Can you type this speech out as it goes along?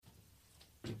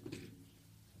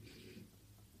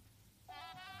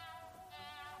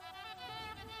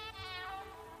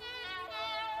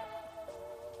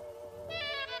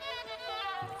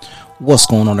What's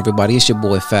going on, everybody? It's your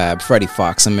boy Fab, Freddie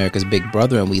Fox, America's Big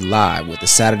Brother, and we live with the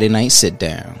Saturday Night Sit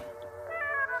Down.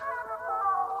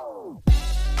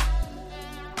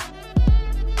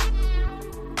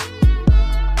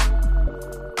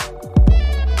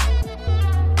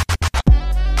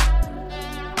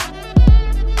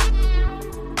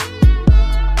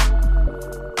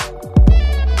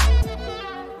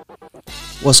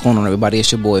 What's going on, everybody?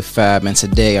 It's your boy Fab, and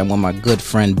today I'm with my good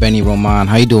friend Benny Roman.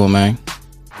 How you doing, man?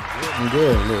 I'm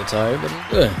good. A little tired, but I'm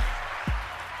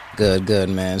good. Good,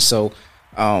 man. So,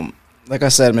 like I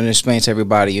said, I'm going to explain to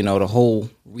everybody, the whole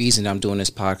reason I'm doing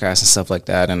this podcast and stuff like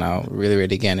that, and I'll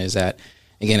reiterate again, is that,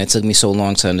 it took me so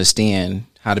long to understand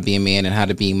how to be a man and how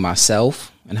to be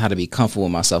myself and how to be comfortable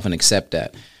with myself and accept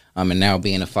that. And now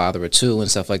being a father of two and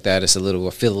stuff like that, I feel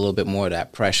a little bit more of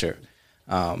that pressure.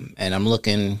 And I'm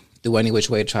looking through any which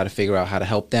way to try to figure out how to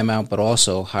help them out, but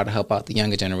also how to help out the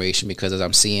younger generation, because as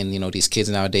I'm seeing, these kids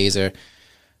nowadays are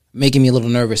making me a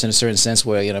little nervous in a certain sense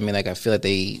where, I feel like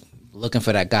they looking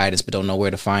for that guidance but don't know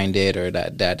where to find it, or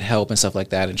that help and stuff like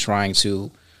that, and trying to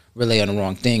relay on the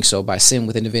wrong thing. So by sitting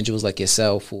with individuals like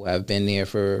yourself who have been there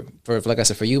for like I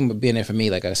said, for you being there for me,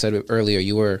 like I said earlier,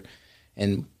 you were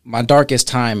in my darkest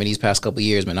time in these past couple of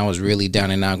years, man. I was really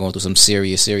down and out, going through some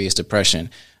serious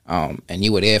depression. And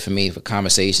you were there for me for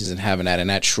conversations and having that, and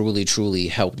that truly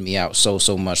helped me out so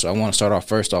much. So I want to start off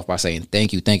first off by saying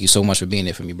thank you so much for being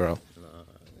there for me, bro.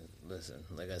 Listen,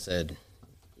 like I said,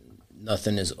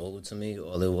 nothing is owed to me.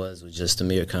 All it was just a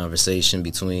mere conversation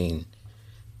between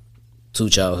two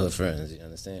childhood friends, you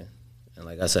understand? And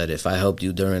like I said, if I helped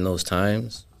you during those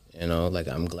times,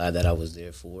 I'm glad that I was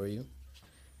there for you.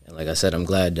 And like I said, I'm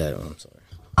glad that,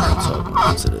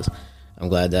 I'm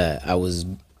glad that I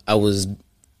was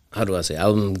how do I say?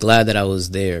 I'm glad that I was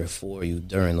there for you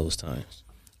during those times.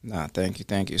 Nah, thank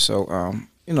you. So,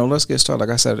 let's get started.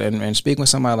 Like I said, and speaking with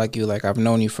somebody like you, like I've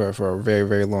known you for a very,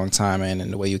 very long time, and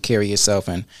the way you carry yourself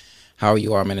and how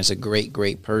you are, man, is a great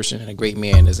person and a great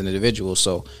man as an individual.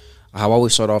 So I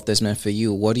always start off this, man, for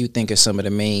you, what do you think are some of the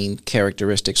main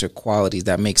characteristics or qualities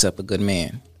that makes up a good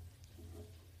man?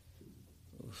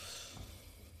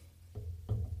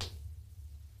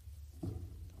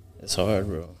 It's hard,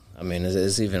 bro.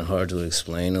 It's even hard to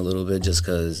explain a little bit just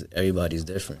because everybody's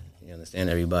different. You understand?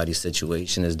 Everybody's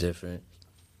situation is different.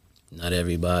 Not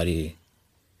everybody.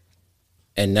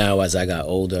 And now as I got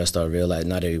older, I started realizing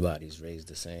not everybody's raised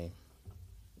the same.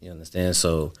 You understand?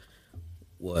 So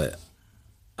what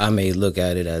I may look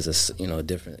at it as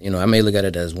different. I may look at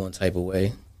it as one type of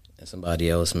way, and somebody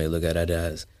else may look at it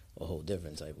as a whole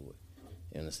different type of way.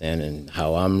 You understand? And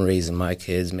how I'm raising my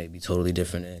kids may be totally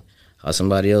different than how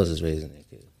somebody else is raising their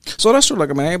kids. So that's true.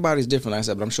 Like, everybody's different, like I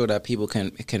said, but I'm sure that people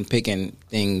can pick in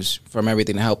things from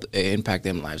everything to help impact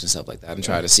their lives and stuff like that, and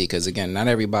try to see, because, again, not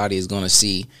everybody is going to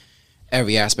see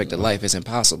every aspect of life. It's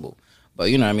impossible. But,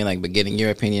 but getting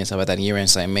your opinion and stuff like that and your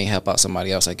insight may help out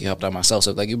somebody else, like you helped out myself.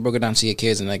 So, like, you broke it down to your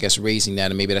kids and, I guess, raising that,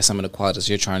 and maybe that's some of the qualities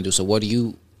you're trying to do. So what are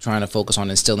you trying to focus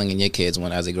on instilling in your kids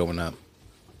as they're growing up?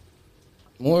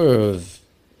 More of...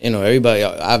 everybody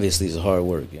obviously is hard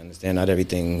work. You understand? Not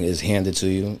everything is handed to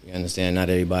you. You understand? Not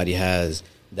everybody has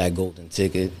that golden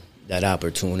ticket, that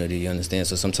opportunity. You understand?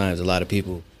 So sometimes a lot of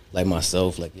people, like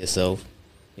myself, like yourself,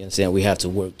 you understand? We have to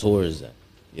work towards that.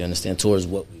 You understand? Towards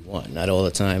what we want. Not all the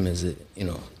time is it,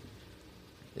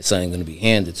 it's something going to be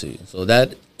handed to you. So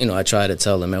that, I try to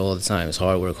tell them all the time, it's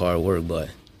hard work.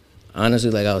 But honestly,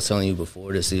 like I was telling you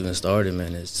before this even started,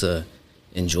 man, it's to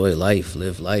enjoy life,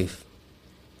 live life.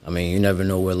 You never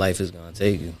know where life is going to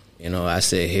take you. I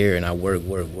sit here and I work,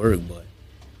 but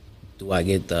do I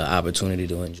get the opportunity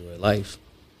to enjoy life?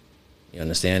 You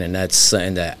understand? And that's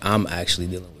something that I'm actually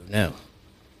dealing with now.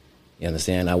 You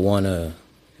understand? I want to,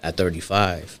 at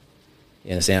 35,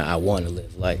 you understand? I want to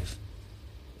live life.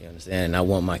 You understand? And I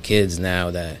want my kids now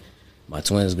that my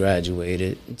twins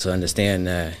graduated to understand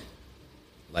that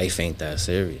life ain't that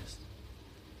serious.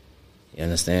 You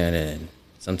understand? And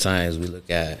sometimes we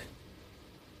look at,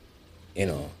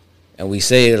 and we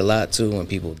say it a lot too when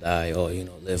people die. Oh,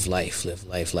 live life.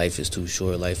 Life is too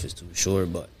short.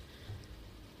 But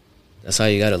that's how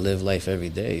you got to live life every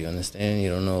day. You understand? You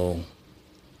don't know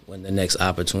when the next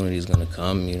opportunity is going to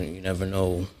come. You never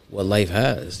know what life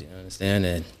has. You understand?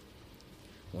 And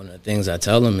one of the things I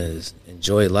tell them is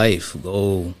enjoy life.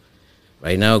 Go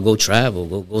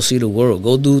travel. Go see the world.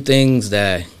 Go do things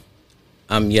that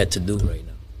I'm yet to do right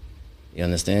now. You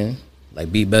understand? Like,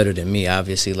 be better than me,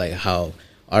 obviously, like how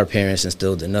our parents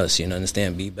instilled in us,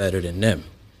 understand? Be better than them.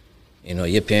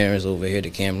 Your parents over here, the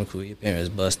camera crew, your parents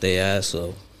bust their ass,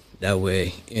 so that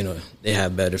way, they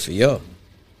have better for y'all.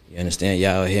 You understand?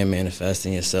 Y'all out here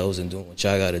manifesting yourselves and doing what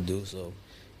y'all got to do, so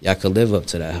y'all could live up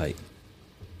to that height.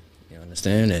 You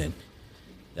understand? And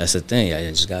that's the thing. Y'all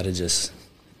just got to just,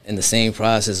 in the same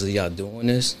process of y'all doing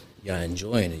this, y'all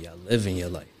enjoying it. Y'all living your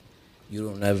life. You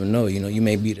don't ever know. You know, you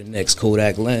may be the next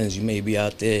Kodak Lens. You may be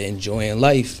out there enjoying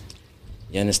life.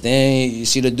 You understand? You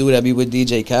see the dude that be with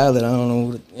DJ Khaled, I don't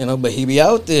know, you know, but he be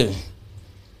out there.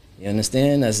 You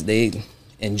understand? That's they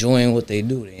enjoying what they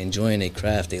do. They enjoying their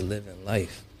craft. They living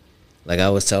life. Like I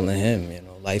was telling him, you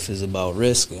know, life is about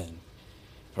risk. And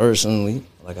personally,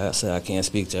 like I said, I can't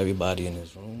speak to everybody in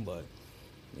this room, but,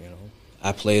 you know,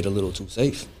 I played a little too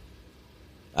safe.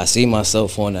 I see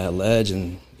myself on that ledge,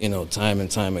 and, you know, time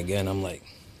and time again, I'm like,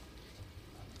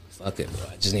 fuck it, bro.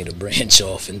 I just need to branch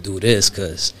off and do this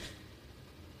because,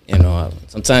 you know,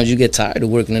 sometimes you get tired of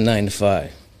working a 9 to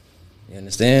 5. You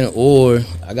understand? Or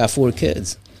I got 4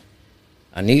 kids.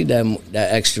 I need that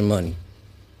extra money.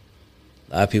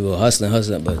 A lot of people are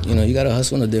hustling, but, you know, you got to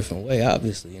hustle in a different way,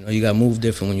 obviously. You know, you got to move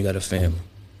different when you got a family.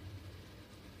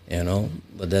 You know?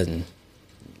 But then,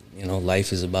 you know,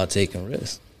 life is about taking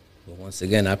risks. But once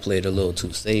again, I played a little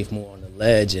too safe, more on the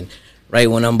ledge. And right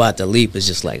when I'm about to leap, it's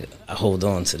just like I hold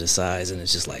on to the sides, and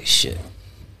it's just like, shit.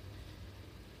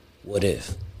 What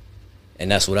if? And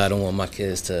that's what I don't want my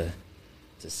kids to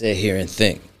sit here and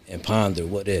think and ponder,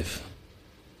 what if?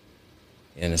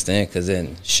 You understand? Because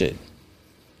then, shit,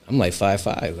 I'm like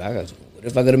 5'5". What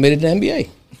if I could have made it to the NBA?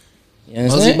 You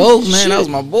understand? Both, man. Shit. That was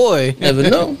my boy. Never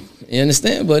know. You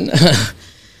understand?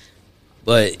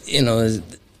 But you know,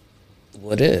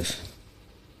 what if?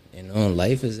 You know,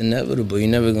 life is inevitable. You're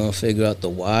never going to figure out the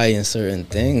why in certain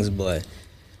things, but,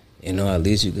 you know, at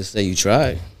least you could say you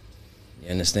tried. You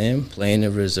understand? Playing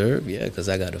in reserve, yeah, because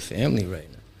I got a family right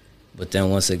now. But then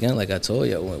once again, like I told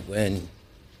you,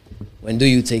 when do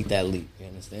you take that leap? You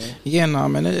understand? Yeah, no,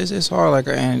 man, it's hard. Like,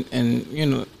 and you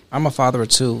know, I'm a father of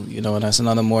 2, you know, and that's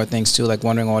another more things too. Like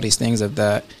wondering all these things of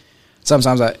that.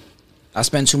 Sometimes I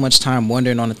spend too much time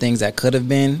wondering on the things that could have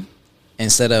been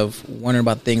instead of wondering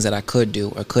about things that I could do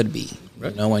or could be.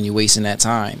 Right. You know, when you're wasting that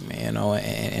time, you know,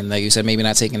 and like you said, maybe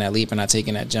not taking that leap and not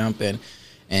taking that jump, and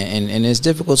it's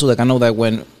difficult too. Like I know that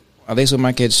when, at least with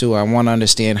my kids too, I want to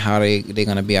understand how they're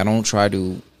gonna be. I don't try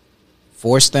to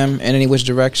force them in any which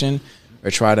direction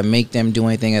or try to make them do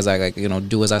anything as I like, you know,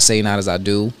 do as I say, not as I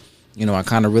do. You know, I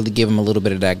kind of really give them a little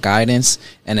bit of that guidance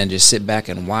and then just sit back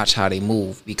and watch how they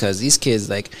move, because these kids,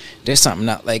 like, there's something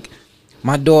not like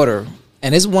my daughter,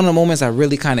 and it's one of the moments that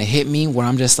really kind of hit me where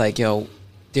I'm just like, yo,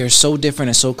 they're so different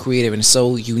and so creative and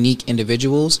so unique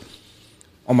individuals.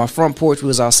 On my front porch, we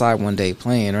was outside one day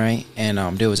playing, right? And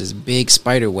there was this big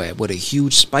spider web with a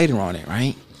huge spider on it,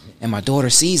 right? And my daughter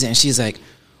sees it, and she's like,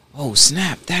 oh,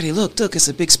 snap, Daddy, look, it's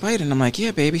a big spider. And I'm like,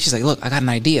 yeah, baby. She's like, look, I got an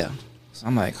idea. So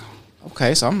I'm like,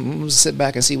 okay, so I'm going to sit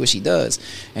back and see what she does.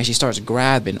 And she starts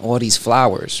grabbing all these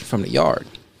flowers from the yard.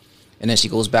 And then she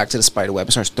goes back to the spider web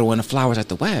and starts throwing the flowers at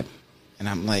the web. And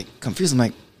I'm like, confused. I'm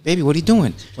like, baby, what are you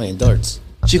doing? Playing darts.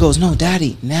 She goes, no,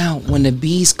 Daddy, now when the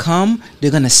bees come, they're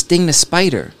going to sting the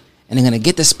spider. And they're going to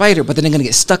get the spider, but then they're going to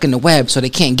get stuck in the web so they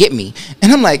can't get me. And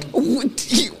I'm like,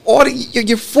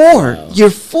 you're 4. Wow. You're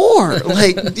 4.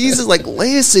 Like, these are like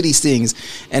layers to these things.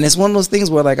 And it's one of those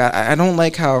things where, like, I don't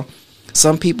like how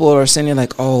some people are saying,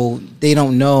 like, oh, they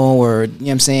don't know, or, you know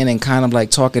what I'm saying, and kind of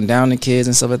like talking down to kids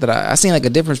and stuff like that. I seen like a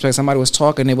different perspective. Somebody was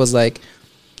talking, it was like,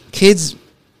 kids,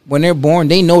 when they're born,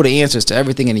 they know the answers to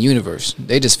everything in the universe.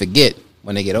 They just forget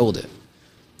when they get older.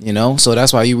 You know, so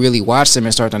that's why you really watch them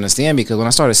and start to understand. Because when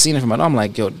I started seeing it from my dad, I'm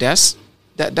like, yo, that's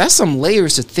some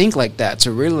layers to think like that,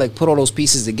 to really like put all those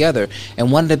pieces together.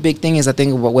 And one of the big things I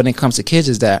think about when it comes to kids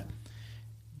is that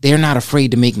they're not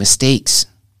afraid to make mistakes.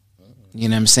 You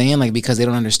know what I'm saying? Like, because they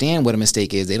don't understand what a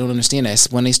mistake is. They don't understand that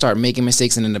when they start making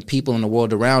mistakes, and then the people in the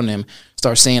world around them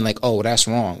start saying like, oh, that's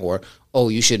wrong, or oh,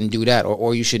 you shouldn't do that,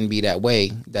 or you shouldn't be that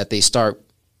way, that they start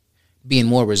being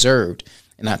more reserved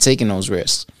and not taking those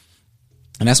risks.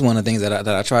 And that's one of the things that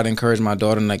I try to encourage my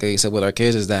daughter, and like I said with our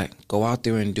kids, is that go out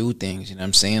there and do things. You know what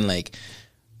I'm saying? Like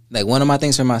one of my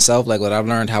things for myself, like what I've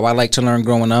learned, how I like to learn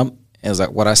growing up, is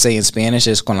like what I say in Spanish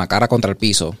is con la cara contra el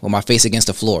piso, with my face against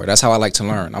the floor. That's how I like to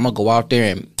learn. I'm going to go out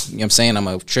there and, you know what I'm saying, I'm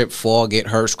going to trip, fall, get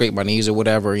hurt, scrape my knees or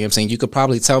whatever. You know what I'm saying? You could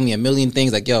probably tell me a million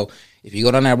things like, yo, if you go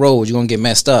down that road, you're going to get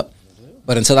messed up.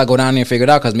 But until I go down there and figure it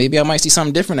out, because maybe I might see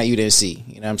something different that you didn't see.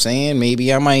 You know what I'm saying?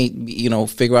 Maybe I might, you know,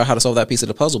 figure out how to solve that piece of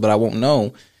the puzzle, but I won't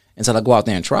know until I go out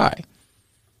there and try.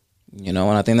 You know,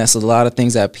 and I think that's a lot of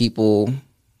things that people,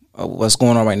 what's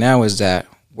going on right now is that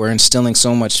we're instilling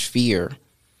so much fear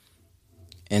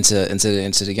into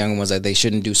the young ones that they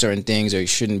shouldn't do certain things, or you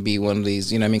shouldn't be one of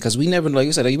these, you know what I mean? Because we never, like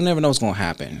you said, you never know what's going to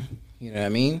happen. You know what I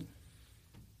mean?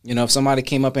 You know, if somebody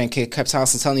came up and kept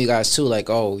telling you guys too,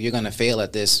 like, oh, you're gonna fail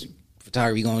at this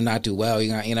photography, you're gonna not do well,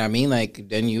 you're gonna, you know what I mean? Like,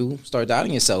 then you start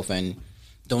doubting yourself and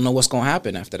don't know what's gonna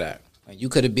happen after that. Like, you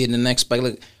could have been the next,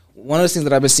 like one of the things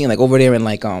that I've been seeing, like over there in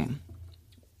like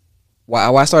why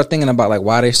I started thinking about like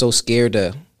why they're so scared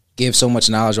to give so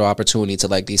much knowledge or opportunity to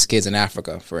like these kids in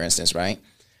Africa, for instance, right?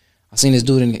 I seen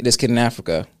this kid in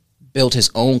Africa built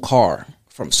his own car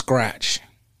from scratch.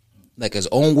 Like his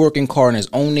own working car in his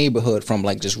own neighborhood from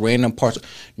like just random parts.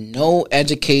 No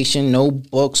education, no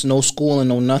books, no schooling,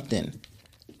 no nothing.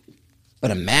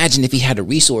 But imagine if he had the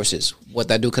resources, what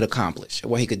that dude could accomplish,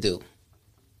 what he could do.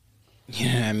 You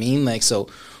know what I mean? Like, so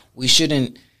we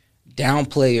shouldn't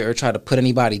downplay or try to put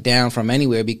anybody down from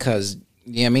anywhere because,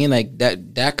 you know what I mean? Like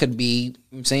that could be,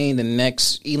 I'm saying, the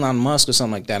next Elon Musk or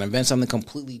something like that, invent something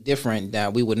completely different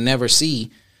that we would never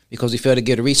see because we fail to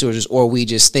get the resources, or we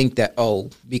just think that, oh,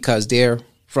 because they're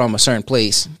from a certain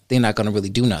place, they're not going to really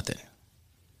do nothing.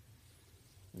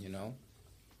 You know?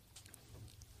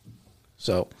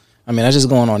 So, I mean, that's just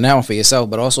going on now for yourself,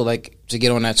 but also, like, to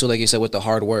get on that, too, like you said, with the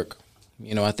hard work.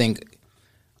 You know, I think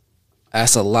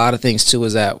that's a lot of things, too,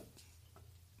 is that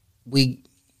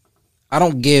I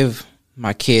don't give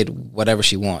my kid whatever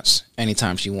she wants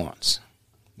anytime she wants.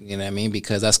 You know what I mean?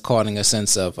 Because that's causing a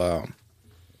sense of...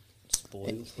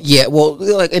 yeah, well,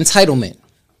 like entitlement.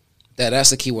 That's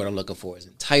the key word I'm looking for is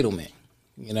entitlement.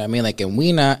 You know what I mean? Like, and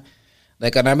we not,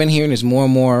 like, and I've been hearing this more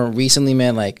and more recently,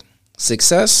 man, like,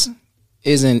 success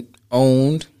isn't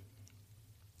owned.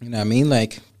 You know what I mean?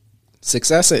 Like,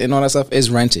 success and all that stuff is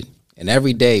rented. And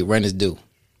every day, rent is due.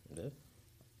 Yeah.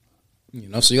 You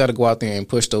know, so you got to go out there and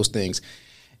push those things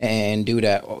and do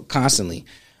that constantly.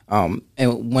 And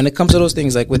when it comes to those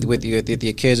things, like with your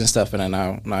kids and stuff, and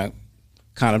I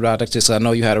kind of about that, just I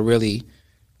know you had a really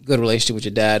good relationship with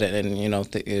your dad, and you know,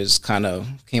 it kind of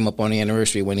came up on the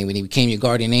anniversary when he became your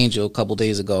guardian angel a couple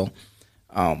days ago.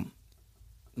 Why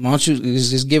don't you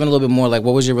just give it a little bit more, like,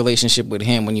 what was your relationship with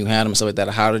him when you had him and stuff like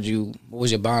that? What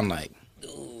was your bond like?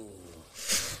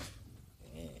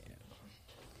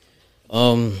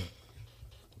 Well,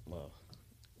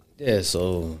 yeah,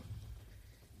 so,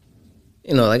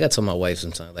 you know, like I tell my wife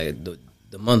sometimes, like,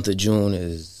 the month of June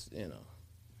is, you know,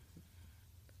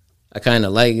 I kind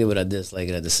of like it, but I dislike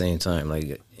it at the same time. Like,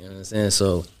 you know what I'm saying?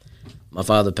 So, my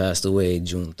father passed away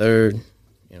June 3rd,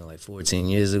 you know, like 14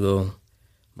 years ago.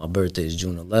 My birthday is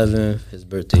June 11th. His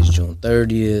birthday is June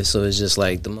 30th. So, it's just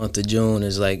like the month of June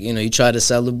is like, you know, you try to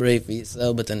celebrate for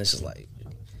yourself, but then it's just like,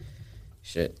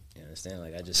 shit. You understand?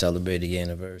 Like, I just celebrated the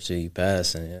anniversary, you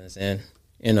passing, you understand?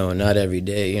 You know, not every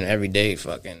day. You know, every day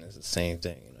fucking is the same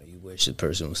thing. You know, you wish the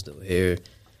person was still here.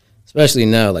 Especially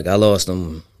now, like, I lost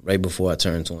him right before I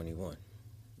turned 21,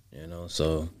 you know?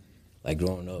 So, like,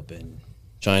 growing up and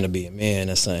trying to be a man,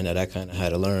 that's something that I kind of had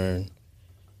to learn,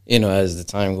 you know, as the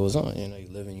time goes on. You know, you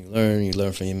live and you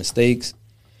learn from your mistakes.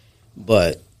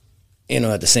 But, you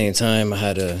know, at the same time, I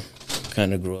had to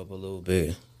kind of grow up a little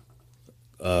bit.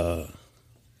 I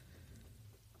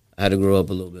had to grow up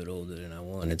a little bit older than I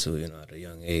wanted to, you know, at a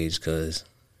young age because,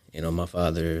 you know, my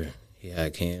father, he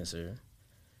had cancer.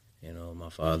 You know, my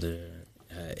father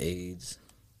had AIDS.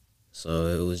 So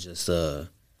it was just a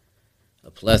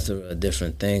plethora of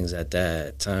different things at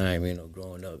that time, you know,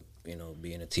 growing up, you know,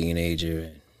 being a teenager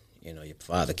and, you know, your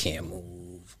father can't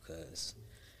move because,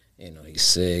 you know, he's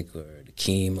sick or the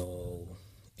chemo,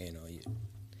 you know,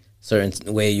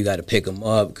 certain way you got to pick him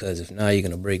up because if not, you're going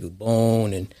to break a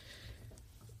bone. And,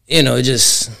 you know, it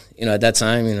just, you know, at that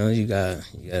time, you know, you got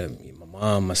my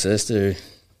mom, my sister,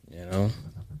 you know.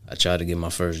 I tried to get my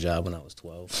first job when I was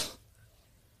 12.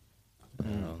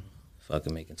 You know,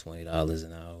 fucking making $20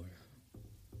 an hour.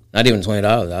 Not even $20.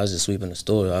 I was just sweeping the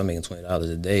store. I was making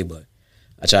 $20 a day, but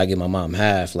I tried to get my mom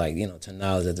half. Like, you know,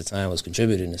 $10 at the time was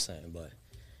contributing to something. But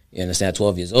you understand,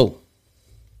 12 years old.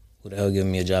 Who the hell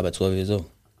giving me a job at 12 years old?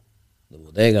 The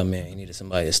bodega man. He needed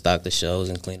somebody to stock the shelves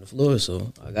and clean the floor,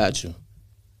 so I got you.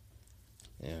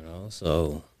 You know,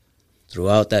 so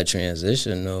throughout that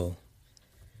transition, though,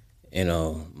 you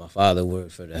know, my father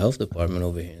worked for the health department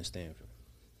over here in Stanford,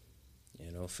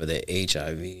 you know, for the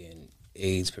HIV and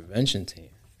AIDS prevention team.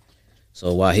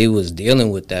 So while he was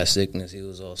dealing with that sickness, he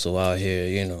was also out here,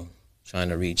 you know, trying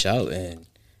to reach out and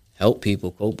help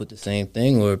people cope with the same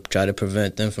thing or try to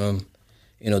prevent them from,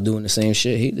 you know, doing the same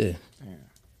shit he did. Yeah.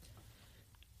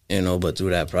 You know, but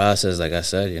through that process, like I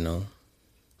said, you know,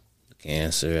 the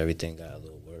cancer, everything got a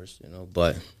little worse, you know.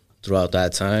 But throughout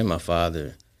that time, my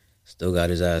father still got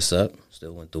his ass up,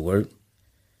 still went to work.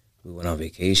 We went on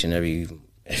vacation every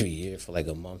year for like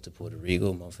a month to Puerto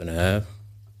Rico, a month and a half.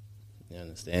 You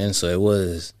understand? So it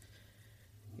was,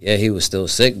 yeah, he was still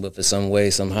sick, but for some way,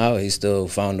 somehow, he still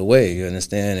found a way, you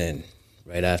understand? And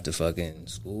right after fucking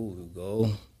school, we would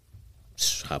go,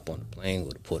 hop on the plane,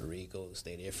 go to Puerto Rico,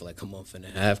 stay there for like a month and a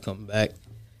half, come back,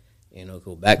 you know,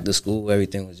 go back to school.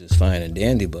 Everything was just fine and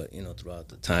dandy, but, you know, throughout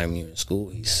the time you're in school,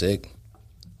 he's sick,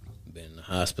 been in the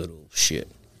hospital,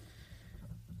 shit.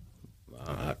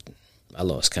 I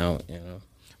lost count, you know.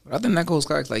 But I think that goes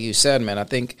back, like you said, man. I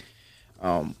think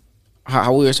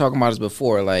how we were talking about this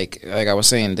before, like I was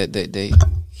saying, that the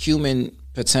human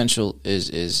potential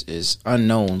is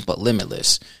unknown but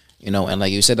limitless, you know. And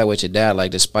like you said that with your dad,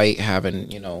 like despite having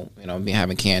me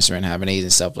having cancer and having AIDS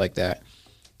and stuff like that,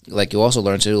 like you also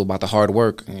learned to do about the hard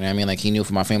work. You know what I mean? Like he knew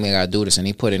for my family I gotta do this, and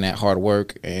he put in that hard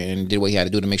work and did what he had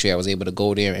to do to make sure I was able to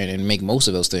go there and make most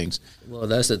of those things. Well,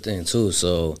 that's the thing too.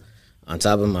 So on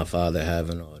top of my father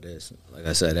having all this, like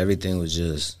I said, everything was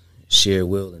just sheer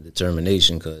will and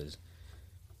determination. Because,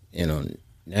 you know,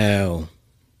 now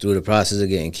through the process of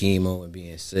getting chemo and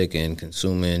being sick and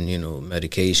consuming, you know,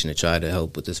 medication to try to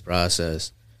help with this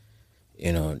process,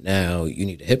 you know, now you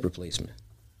need a hip replacement.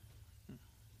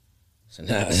 So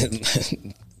now,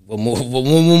 what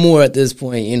more at this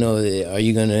point, you know, are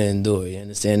you going to endure? You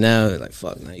understand? Now, like,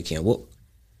 fuck, now you can't walk.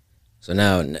 So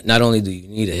now, not only do you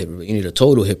need a hip, you need a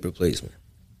total hip replacement.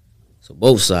 So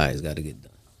both sides got to get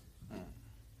done.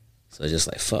 So just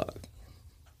like, fuck.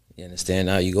 You understand?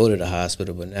 Now you go to the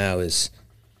hospital, but now it's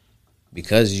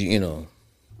because you know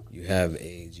you have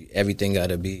AIDS. Everything got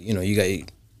to be, you know, you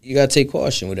got to take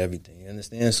caution with everything. You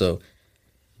understand? So,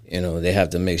 you know, they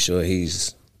have to make sure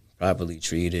he's properly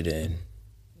treated, and,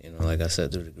 you know, like I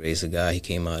said, through the grace of God, he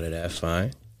came out of that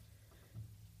fine.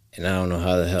 And I don't know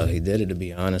how the hell he did it, to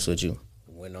be honest with you.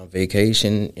 Went on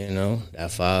vacation, you know, I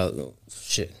don't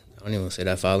even say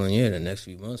that following year. The next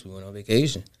few months, we went on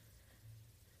vacation.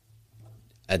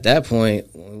 At that point,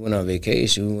 when we went on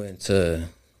vacation, we went to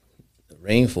the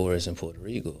rainforest in Puerto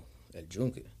Rico at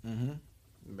Junque.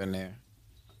 Mm-hmm. Been there.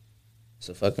 It's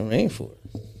a fucking rainforest.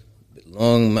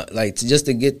 Long, like, just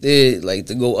to get there, like,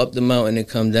 to go up the mountain and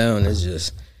come down, it's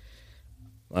just,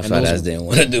 my fat ass didn't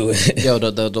want to do it. Yo,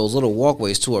 those little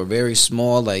walkways, too, are very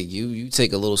small. Like, you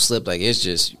take a little slip, like, it's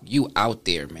just, you out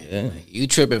there, man. Yeah. Like, you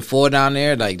tripping 4 down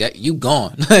there, like, that, you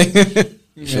gone.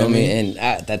 You feel me? And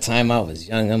at that time I was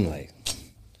young, I'm like,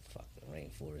 fuck, the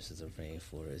rainforest is a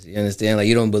rainforest. You understand? Like,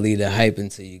 you don't believe the hype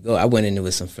until you go. I went in there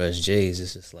with some fresh J's.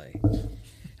 It's just like,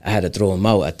 I had to throw them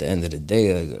out at the end of the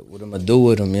day. Like, what am I do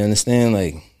with them? You understand?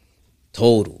 Like,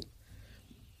 total.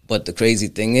 But the crazy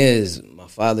thing is, my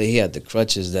father, he had the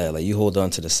crutches that, like, you hold on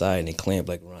to the side and they clamp,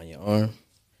 like, around your arm.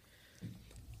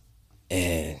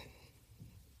 And,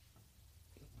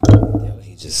 yo,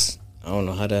 he just, I don't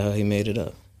know how the hell he made it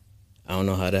up. I don't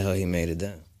know how the hell he made it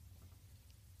down.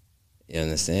 You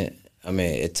understand? I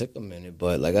mean, it took a minute,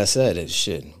 but like I said, it's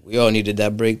shit. We all needed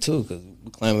that break, too, because we're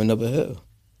climbing up a hill.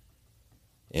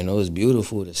 You know, it's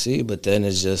beautiful to see, but then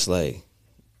it's just like,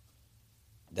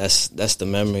 that's the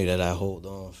memory that I hold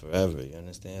on forever. You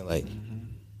understand? Like,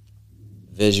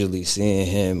 visually seeing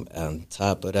him on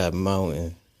top of that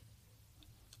mountain,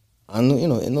 you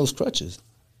know, in those crutches.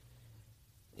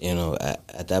 You know,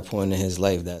 at that point in his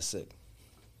life, that's sick.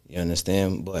 You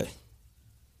understand? But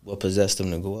what possessed him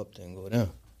to go up there and go down?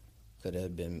 Could it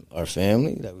have been our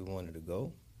family that we wanted to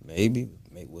go? Maybe.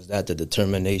 Was that the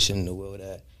determination, the will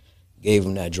that gave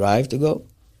him that drive to go?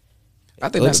 I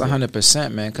think that's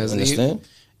 100%, man. Because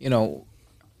you know,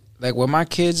 like with my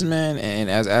kids, man, and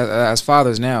as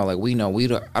fathers now, like we know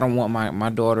I don't want my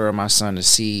daughter or my son to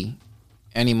see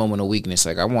any moment of weakness.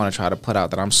 Like I want to try to put out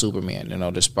that I'm Superman, you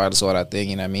know, despite all that thing.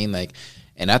 You know what I mean? Like,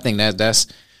 and I think that's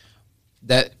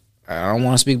I don't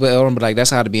want to speak about Elton, but like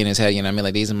that's how to be in his head. You know what I mean?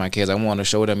 Like these are my kids. I want to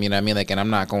show them. You know what I mean? Like, and I'm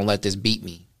not gonna let this beat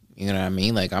me. You know what I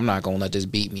mean? Like I'm not gonna let this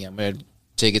beat me. I'm gonna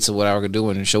take it to what I could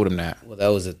do and show them that. Well, that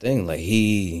was the thing. Like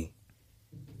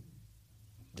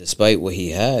despite what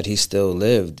he had, he still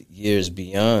lived years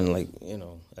beyond, like, you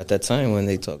know, at that time when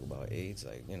they talk about AIDS,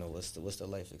 like, you know, what's the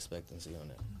life expectancy on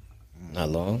that? Not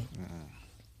long.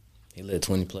 He lived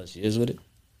 20 plus years with it.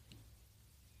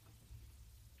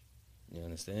 You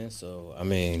understand? So, I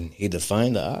mean, he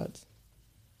defined the odds.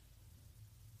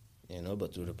 You know,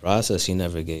 but through the process, he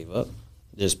never gave up.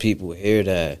 There's people here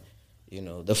that, you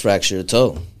know, the fractured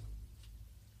toe.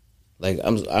 Like, I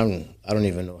don't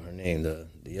even know her name, the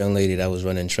young lady that was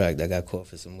running track that got caught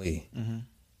for some weed. Mm-hmm.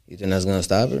 You think that's gonna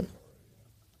stop her?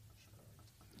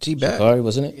 She bad. Sha'Carri,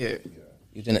 wasn't it? Yeah.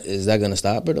 You think is that gonna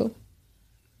stop her though?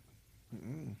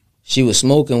 Mm-hmm. She was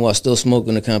smoking while still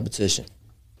smoking the competition.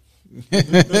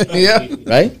 Yeah.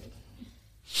 Right?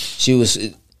 She was.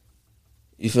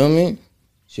 You feel me?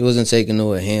 She wasn't taking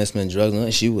no enhancement drugs. No,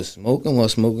 she was smoking while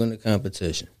smoking the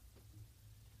competition.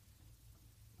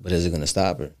 But is it gonna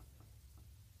stop her?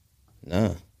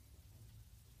 Nah.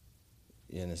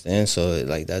 You understand? So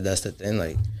like that's the thing.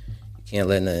 Like you can't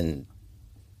let nothing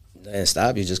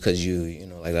stop you just because you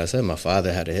know. Like I said, my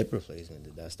father had a hip replacement.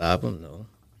 Did that stop him? No.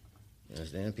 You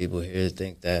understand? People here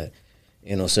think that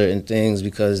certain things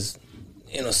because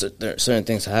certain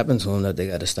things happen to them that they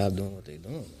got to stop doing what they're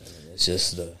doing. And it's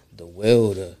just the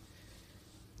will to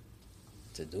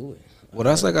do it. Well,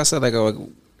 that's like I said, like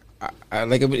I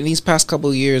like in these past couple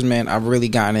of years, man, I've really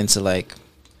gotten into like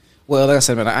I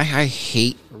said, man, I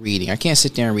hate reading. I can't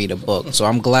sit there and read a book. So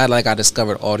I'm glad like I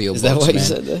discovered audiobooks. Is that why man. You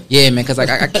said that? Yeah, man, because like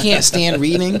I can't stand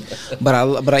reading, but I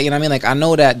you know what I mean? Like I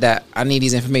know that I need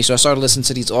these information. So I started listening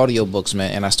to these audiobooks,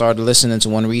 man, and I started listening to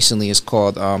one recently. It's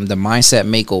called The Mindset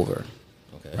Makeover.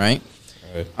 Okay. Right?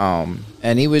 All right.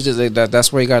 And he was just like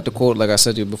that's where he got the quote, like I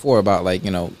said to you before, about like,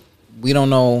 we don't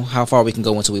know how far we can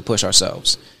go until we push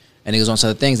ourselves. And he goes on to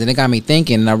other things, and it got me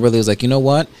thinking, and I really was like, you know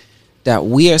what? That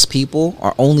we as people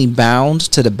are only bound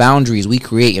to the boundaries we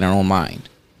create in our own mind.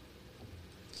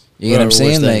 You get what I'm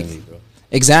saying? Like,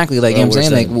 exactly. Like, you know what I'm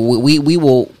saying? Like,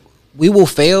 we will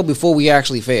fail before we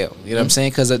actually fail. You know what I'm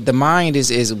saying? Because the mind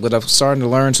is what I'm starting to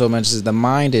learn so much is the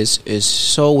mind is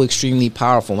so extremely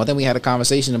powerful. I think we had a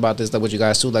conversation about this, like with you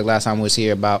guys too, like last time I was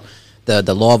here, about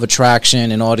the law of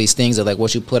attraction and all these things of like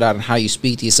what you put out and how you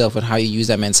speak to yourself and how you use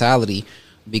that mentality.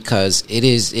 Because it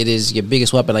is your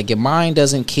biggest weapon. Like your mind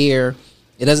doesn't care.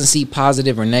 It doesn't see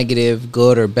positive or negative,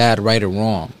 good or bad, right or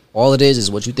wrong. All it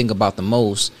is what you think about the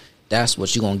most. That's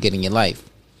what you're going to get in your life.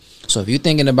 So if you're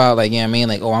thinking about like,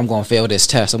 like, oh, I'm going to fail this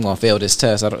test. I'm going to fail this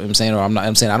test. I'm saying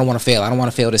I don't want to fail. I don't want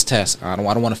to fail this test. I don't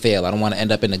want to fail. I don't want to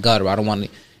end up in the gutter. I don't want to.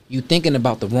 You thinking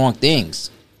about the wrong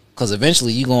things. Because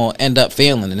eventually you're going to end up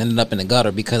failing and end up in the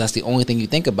gutter because that's the only thing you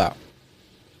think about.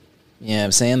 You know what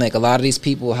I'm saying? Like a lot of these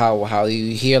people, how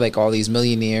you hear like all these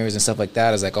millionaires and stuff like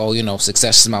that is like, oh,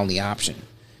 success is my only option.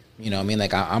 You know what I mean?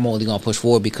 Like I'm only going to push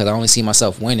forward because I only see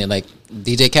myself winning. Like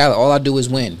DJ Khaled, all I do is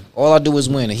win. All I do is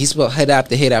win. And he's hit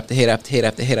after hit after hit after hit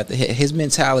after hit after hit. His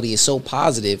mentality is so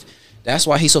positive. That's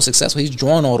why he's so successful. He's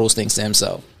drawing all those things to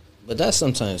himself. But that's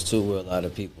sometimes too where a lot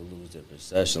of people lose their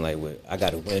perception. Like, I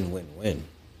got to win.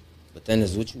 But then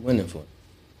it's what you winning for.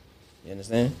 You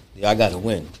understand? I got to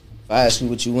win. If I ask you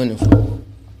what you winning for,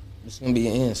 it's gonna be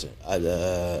your answer.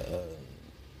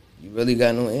 You really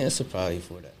got no answer probably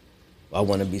for that. If I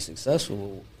want to be successful,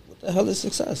 well, what the hell is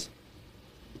success?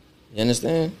 You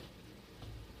understand?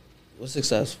 What's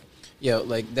successful? Yeah,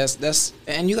 like that's,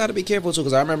 and you got to be careful too,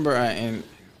 because I remember, and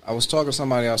I was talking to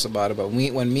somebody else about it. But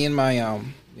when me and my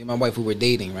wife, we were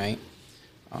dating, right?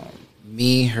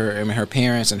 Her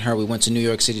parents and her, we went to New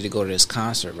York City to go to this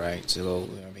concert, right? To go,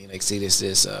 see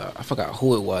this. I forgot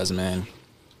who it was, man.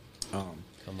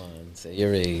 Come on, say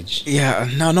your age. Yeah,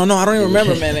 no, I don't even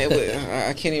remember, man.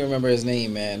 I can't even remember his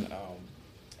name, man.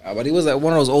 But he was like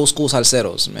one of those old school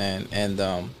salseros, man. And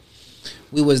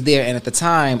we was there, and at the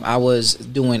time, I was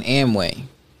doing Amway,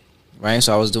 right?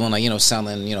 So I was doing like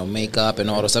selling makeup and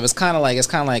all this stuff. It's kind of like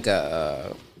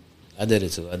a. I did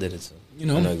it too. I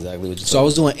know exactly what you're So I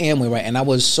was doing Amway, right? And I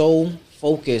was so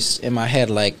focused in my head,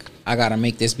 like, I got to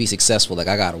make this be successful. Like,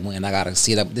 I got to win. I got to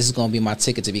see that this is going to be my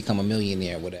ticket to become a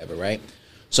millionaire or whatever, right?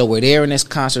 So we're there in this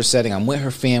concert setting. I'm with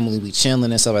her family. We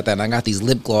chilling and stuff like that. And I got these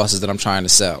lip glosses that I'm trying to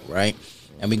sell, right?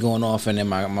 And we going off. And then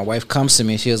my wife comes to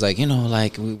me. And she was like,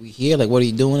 like, we here. Like, what are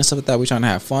you doing and stuff like that? We trying to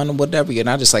have fun or whatever. And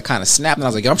I just, like, kind of snapped. And I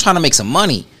was like, yo, I'm trying to make some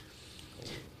money.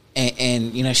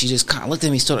 And she just kind of looked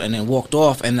at me and then walked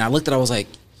off. And I looked at her. I was like,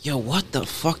 yo, what the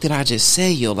fuck did I just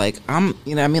say, yo? Like,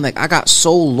 like, I got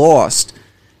so lost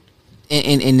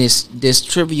in this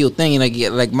trivial thing.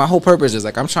 And like my whole purpose is,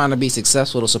 like, I'm trying to be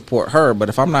successful to support her. But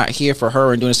if I'm not here for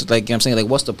her and doing this, like, I'm saying, like,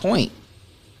 what's the point?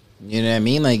 You know what I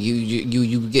mean? Like,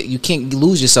 you can't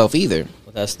lose yourself either.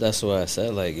 Well, that's what I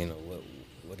said, like,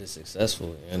 what is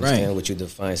successful? You understand? Right. What you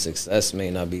define success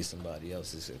may not be somebody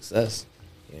else's success,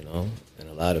 And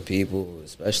a lot of people,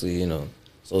 especially,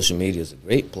 social media is a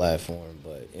great platform,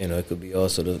 but it could be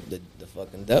also the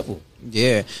fucking devil.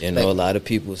 Yeah, a lot of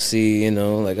people see,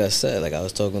 like I said, like I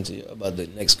was talking to you about the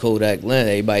next Kodak Lens.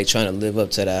 Everybody trying to live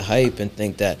up to that hype and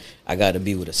think that I got to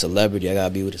be with a celebrity. I got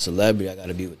to be with a celebrity. I got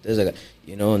to be with this.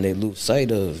 And they lose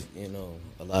sight of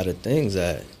a lot of things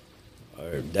that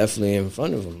are definitely in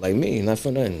front of them. Like me, not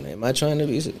for nothing. Am I trying to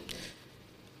be?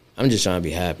 I'm just trying to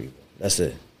be happy. That's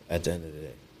it. At the end of the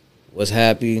day, what's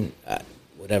happy?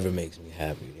 Whatever makes me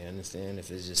happy, you understand?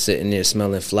 If it's just sitting there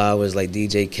smelling flowers like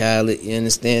DJ Khaled, you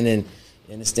understand? And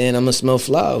I'm going to smell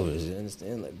flowers, you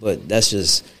understand? Like, but that's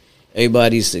just,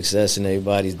 everybody's success and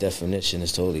everybody's definition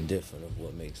is totally different of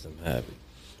what makes them happy.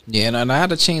 Yeah, and I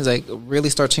had to change, like, really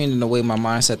start changing the way my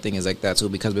mindset thing is like that too.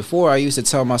 Because before I used to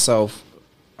tell myself,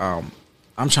 I'm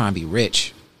trying to be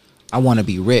rich. I want to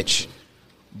be rich.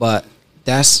 But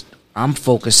I'm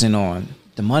focusing on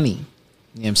the money. You know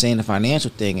what I'm saying? The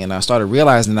financial thing. And I started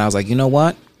realizing that I was like, you know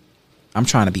what? I'm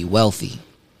trying to be wealthy.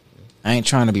 I'm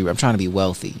trying to be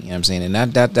wealthy. You know what I'm saying? And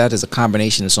that is a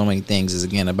combination of so many things. Is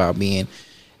again about being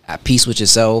at peace with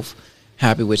yourself,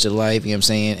 happy with your life, you know what I'm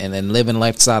saying? And then living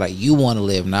lifestyle that you want to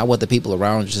live, not what the people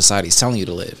around your society is telling you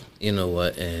to live. You know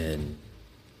what? And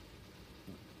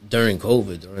during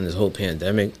COVID, during this whole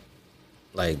pandemic,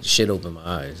 like, shit opened my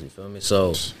eyes, you feel me?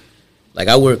 So, like,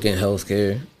 I work in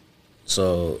healthcare,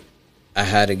 so I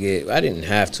didn't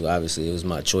have to, obviously. It was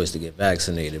my choice to get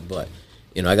vaccinated, but,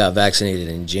 you know, I got vaccinated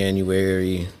in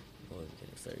January,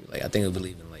 like, I think I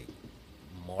believe in, like,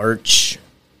 March.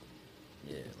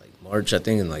 I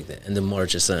think in like the end of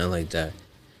March or something like that.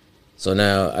 So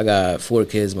now I got 4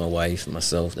 kids, my wife,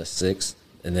 myself, that's 6.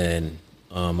 And then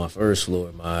on my first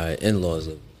floor, my in-laws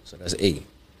live, so that's 8.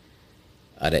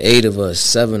 Out of 8 of us,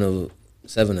 7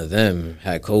 of them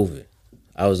had COVID.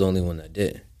 I was the only one that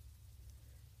did.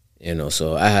 You know,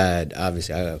 so I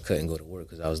couldn't go to work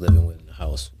because I was living within the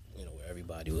house, you know, where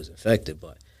everybody was infected.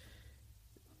 But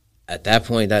at that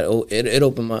point, it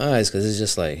opened my eyes because it's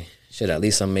just like, shit, at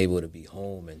least I'm able to be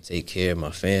home and take care of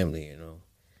my family, you know.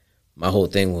 My whole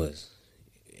thing was,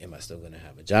 am I still going to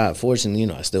have a job? Fortunately, you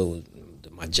know,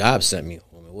 my job sent me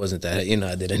home. It wasn't that, you know,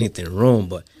 I did anything wrong,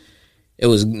 but it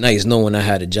was nice knowing I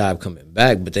had a job coming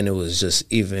back, but then it was just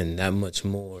even that much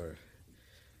more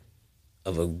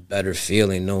of a better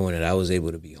feeling knowing that I was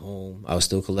able to be home. I was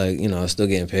still I was still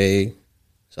getting paid,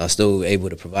 so I was still able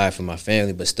to provide for my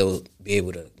family, but still be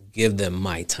able to give them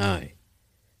my time.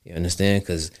 You understand?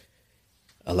 Because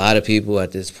a lot of people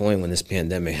at this point, when this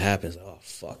pandemic happens, oh,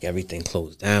 fuck, everything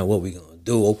closed down. What we gonna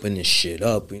do? Open this shit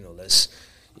up. You know, let's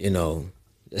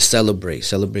celebrate.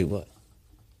 Celebrate what?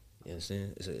 You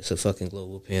understand? It's a fucking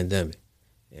global pandemic.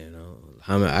 You know,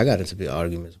 I got into big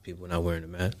arguments with people not wearing a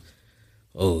mask.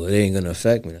 Oh, it ain't gonna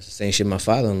affect me. That's the same shit my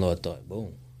father-in-law thought.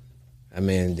 Boom. That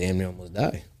man damn near almost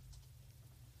died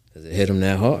because it hit him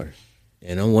that hard.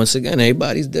 You know, once again,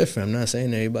 everybody's different. I'm not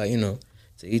saying everybody, you know,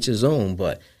 to each his own,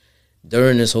 but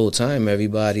during this whole time,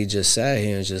 everybody just sat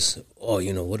here and just, oh,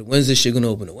 you know, when's this shit gonna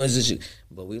open? When's this shit?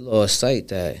 But we lost sight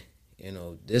that, you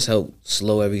know, this helped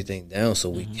slow everything down so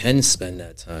we can spend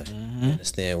that time,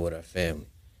 understand, with our family.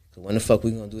 Because when the fuck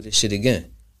we gonna do this shit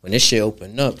again? When this shit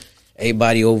opened up,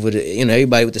 everybody with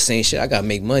the same shit. I gotta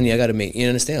make money. I gotta make, you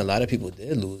understand? A lot of people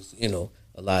did lose, you know,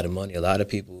 a lot of money. A lot of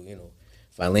people, you know,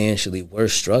 financially were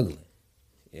struggling,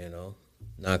 you know.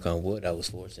 Knock on wood, I was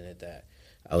fortunate that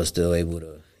I was still able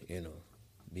to, you know,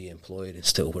 be employed and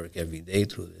still work every day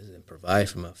through this and provide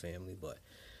for my family. But,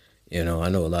 you know, I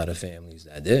know a lot of families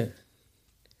that did.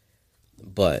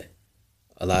 But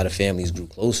a lot of families grew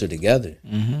closer together.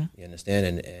 You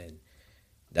understand? And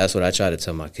that's what I try to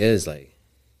tell my kids. Like,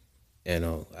 you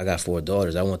know, I got 4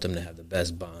 daughters. I want them to have the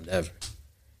best bond ever.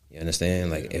 You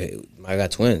understand? Like, I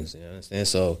got twins. You understand?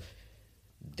 So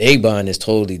their bond is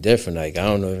totally different. Like, I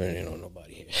don't know if, you know,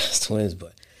 nobody here has twins,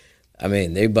 but I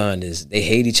mean, their bond is, they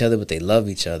hate each other, but they love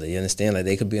each other. You understand? Like,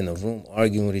 they could be in a room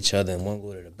arguing with each other and one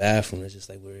go to the bathroom. It's just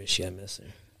like, where is she? I miss her.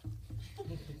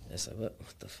 It's like, what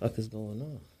the fuck is going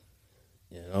on?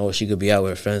 You know, she could be out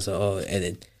with her friends. And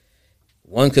then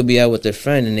one could be out with their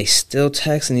friend and they still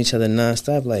texting each other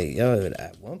nonstop. Like, yo,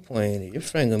 at one point, your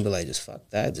friend gonna be like, just fuck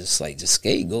that. Just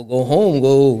skate. Go home.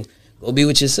 Go be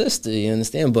with your sister. You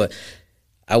understand? But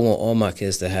I want all my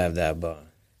kids to have that bond.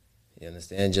 You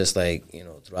understand? Just like, you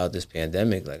know, throughout this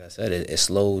pandemic, like I said, it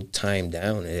slowed time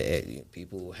down.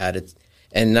 People had it,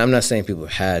 and I'm not saying people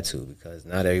had to, because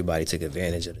not everybody took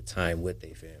advantage of the time with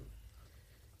their family.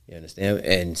 You understand?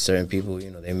 And certain people, you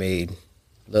know, they made,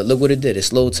 look what it did. It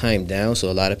slowed time down,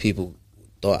 so a lot of people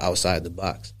thought outside the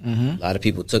box. A lot of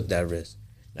people took that risk.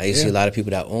 Now you see a lot of people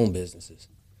that own businesses.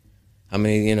 I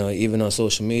mean, you know, even on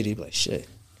social media, you be like, shit,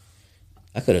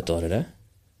 I could have thought of that.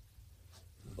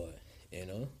 But, you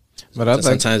know. But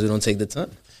sometimes we don't take the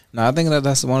time. No, I think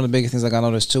that's one of the biggest things I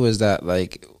noticed too, is that,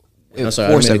 like, it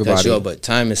forced everybody. Sure, but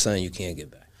time is something you can't get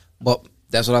back. But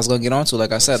that's what I was gonna get onto.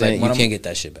 Like I said, like, you can't get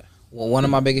that shit back. Well, one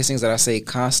of my biggest things that I say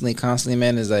constantly,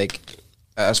 man, is like,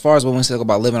 as far as when we talk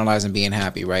about living our lives and being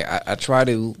happy, right? I try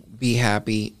to be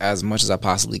happy as much as I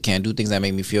possibly can, do things that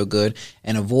make me feel good,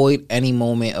 and avoid any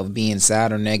moment of being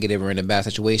sad or negative or in a bad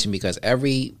situation, because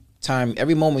every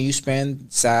moment you spend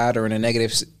sad or in a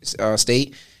negative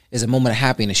state is a moment of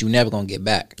happiness you're never going to get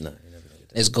back. No, you're never going to get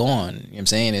it's gone. You know what I'm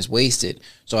saying? It's wasted.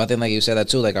 So I think, like you said that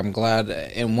too, like I'm glad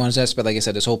in one aspect, like I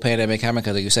said, this whole pandemic happened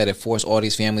because, like you said, it forced all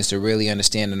these families to really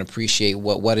understand and appreciate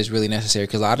what is really necessary.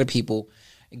 Because a lot of people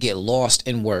get lost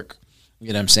in work. You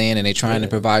know what I'm saying? And they're trying to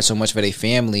provide so much for their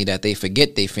family that they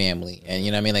forget their family. And you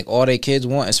know what I mean? Like all their kids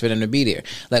want is for them to be there.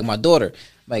 Like my daughter,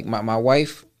 like my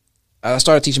wife, I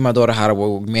started teaching my daughter how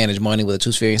to manage money with a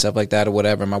tooth fairy and stuff like that or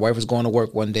whatever. My wife was going to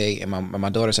work one day, and my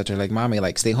daughter said to her, like, "Mommy,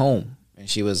 like, stay home." And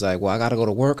she was like, "Well, I got to go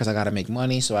to work because I got to make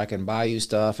money so I can buy you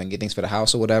stuff and get things for the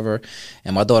house or whatever."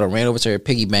 And my daughter ran over to her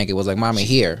piggy bank and was like, "Mommy,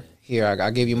 here, I'll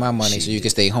give you my money so you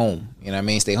can stay home. You know what I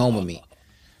mean? Stay home with me."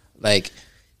 Like,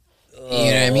 you know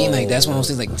what I mean? Like, that's one of those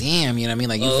things, like, damn, you know what I mean?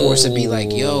 Like, you forced to be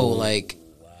like, yo, like,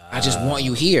 I just want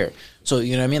you here. So,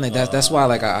 you know what I mean? Like, that's why,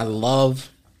 like, I love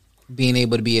being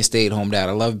able to be a stay-at-home dad.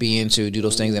 I love being to do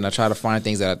those things, and I try to find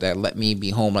things that let me be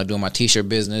home, like doing my t-shirt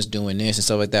business, doing this and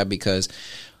stuff like that, because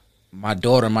my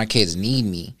daughter and my kids need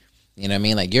me. You know what I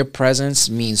mean? Like, your presence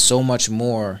means so much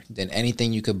more than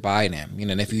anything you could buy them. You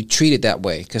know, and if you treat it that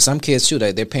way, because some kids too,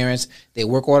 like their parents, they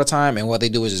work all the time, and what they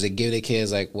do is just they give their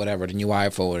kids like whatever, the new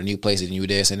iPhone, or the new place, the new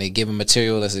this, and they give them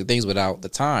materialistic things without the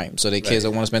time. So their kids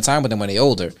don't want to spend time with them when they're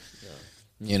older.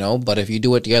 You know, but if you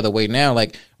do it the other way now,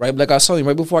 like I was telling you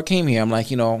right before I came here, I'm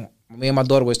like, you know, me and my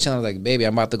daughter was chilling, like, baby,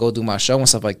 I'm about to go do my show and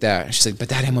stuff like that. And she's like, but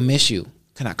Daddy, I'm gonna miss you.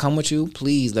 Can I come with you?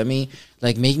 Please let me,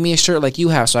 like, make me a shirt like you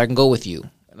have so I can go with you.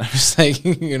 And I'm just like,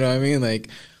 you know what I mean? Like,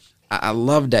 I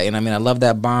love that. And I mean, I love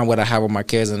that bond what I have with my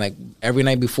kids. And like every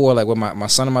night before, like with my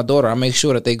son and my daughter, I make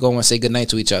sure that they go and say goodnight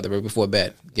to each other right before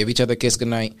bed. Give each other a kiss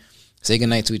goodnight. Say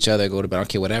goodnight to each other, go to bed. I don't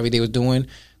care what every day was doing,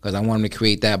 because I want them to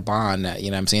create that bond, that,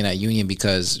 you know what I'm saying, that union,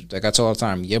 because like I told all the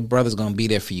time, your brother's going to be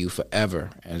there for you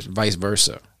forever, and vice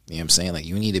versa. You know what I'm saying? Like,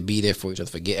 you need to be there for each other.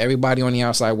 Forget everybody on the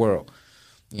outside world.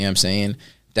 You know what I'm saying?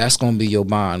 That's going to be your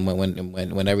bond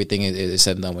when everything is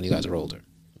said and done when you guys are older.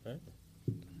 Right.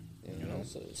 You know,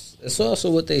 so it's also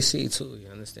what they see, too. You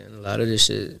understand? A lot of this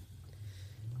shit,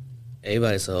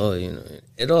 everybody says, oh, you know,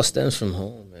 it all stems from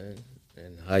home, man,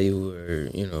 and how you were,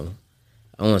 you know,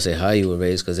 I don't want to say how you were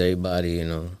raised, because everybody, you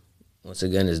know, once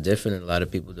again, is different. And a lot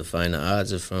of people define the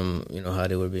odds from, you know, how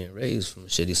they were being raised from a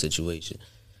shitty situation.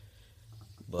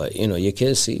 But, you know, your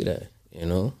kids see that, you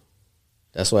know.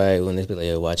 That's why when they be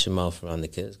like, watch your mouth around the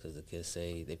kids, because the kids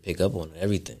say they pick up on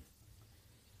everything.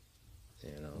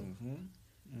 You know. Mm-hmm.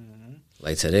 Mm-hmm.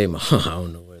 Like today, I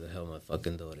don't know where the hell my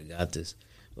fucking daughter got this,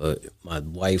 but my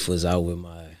wife was out with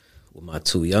my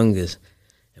two youngest,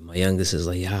 and my youngest is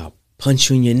like, yeah, I'll punch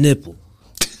you in your nipple.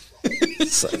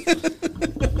 It's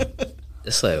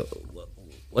like,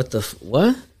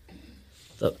 what?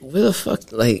 Where the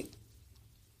fuck, like,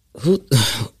 who,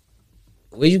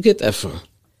 where you get that from?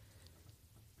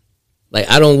 Like,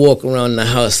 I don't walk around the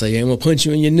house like, I'm gonna punch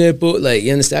you in your nipple. Like,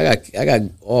 you understand? I got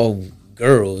all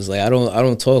girls. Like, I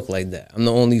don't talk like that. I'm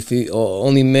the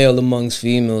only male amongst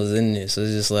females in this. So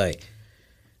it's just like,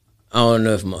 I don't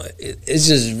know if it's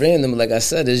just random. Like I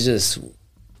said, it's just,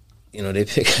 you know, they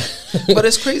pick. But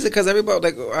it's crazy because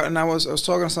everybody, like, and I was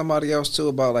talking to somebody else too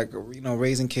about, like, you know,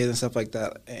 raising kids and stuff like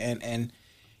that, and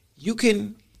you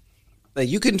can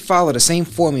follow the same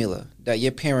formula that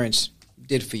your parents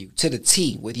did for you to the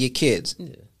T with your kids,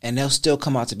 and they'll still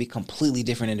come out to be completely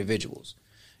different individuals.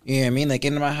 You know what I mean? Like,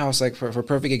 in my house, like, for a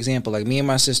perfect example, like, me and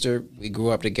my sister, we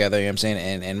grew up together, you know what I'm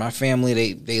saying? And my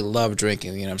family, they love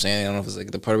drinking, you know what I'm saying? I don't know if it's,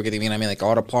 like, the Puerto Rican thing, you know what I mean? Like,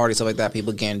 all the parties, stuff like that,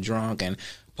 people getting drunk and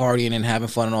partying and having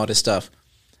fun and all this stuff.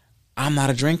 I'm not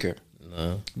a drinker.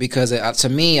 No. Because to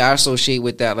me, I associate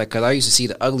with that, like, because I used to see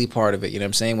the ugly part of it, you know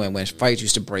what I'm saying? When fights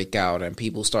used to break out and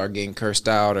people start getting cursed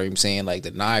out, or, you know what I'm saying, like,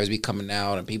 the knives be coming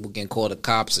out and people getting called the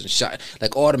cops and shot,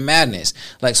 like, all the madness.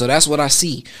 Like, so that's what I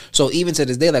see. So even to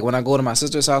this day, like, when I go to my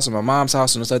sister's house or my mom's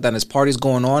house and stuff like that, and there's parties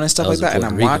going on and stuff like that, and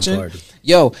I'm watching,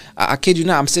 yo, I kid you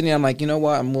not, I'm sitting there, I'm like, you know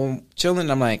what, I'm chilling,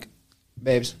 I'm like,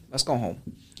 babes, let's go home.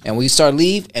 And we start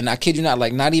leave, and I kid you not,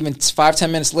 like, not even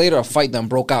 5-10 minutes later, a fight done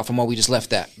broke out from what we just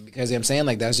left at. Because, you know what I'm saying,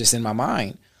 like, that's just in my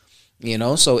mind, you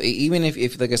know. So even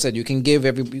if like I said, you can give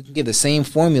the same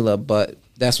formula, but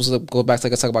that's what go back to,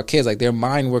 like I talk about kids, like, their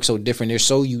mind works so different. They're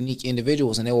so unique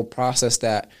individuals, and they will process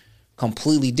that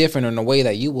completely different in a way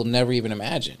that you will never even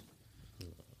imagine.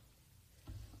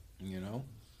 You know,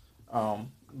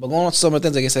 but going on to some of the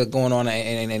things, like I said, going on,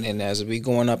 and as we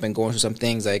going up and going through some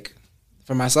things, like,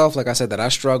 for myself, like I said, that I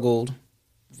struggled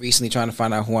recently trying to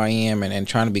find out who I am and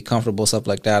trying to be comfortable, stuff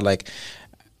like that. Like,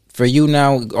 for you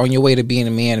now, on your way to being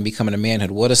a man and becoming a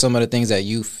manhood, what are some of the things that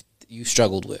you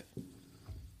struggled with?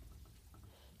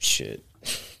 Shit.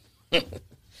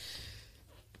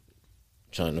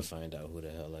 Trying to find out who the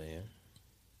hell I am.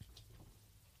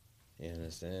 You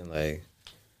understand? Like,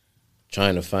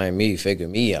 trying to find me, figure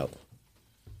me out.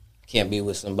 Can't be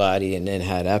with somebody and then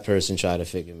have that person try to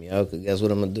figure me out, because guess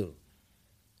what I'm going to do?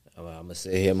 I'm going to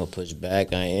sit here, I'm going to push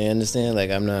back. I understand? Like,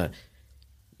 I'm not,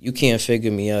 you can't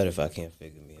figure me out if I can't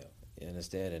figure me out. You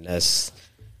understand? And that's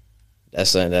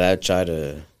something that I try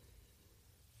to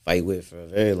fight with for a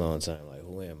very long time. Like,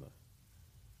 who am I?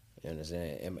 You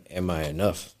understand? Am I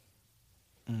enough?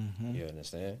 Mm-hmm. You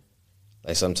understand?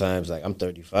 Like, sometimes, like, I'm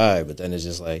 35, but then it's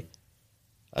just like,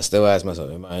 I still ask myself,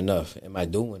 am I enough? Am I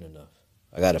doing enough?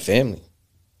 I got a family.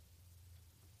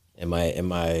 Am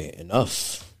I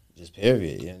enough? Just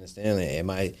period. You understand? Like, am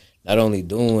I not only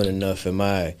doing enough? Am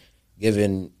I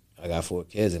giving? I got 4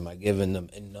 kids. Am I giving them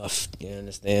enough? You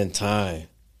understand? Time.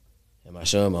 Am I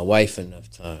showing my wife enough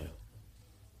time?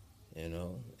 You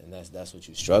know, and that's what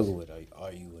you struggle with.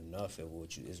 Are you enough? And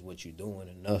what you doing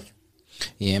enough?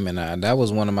 Yeah, man, that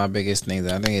was one of my biggest things.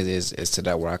 I think it is to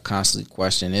that where I constantly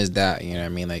question, is that, you know what I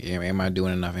mean? Like, am I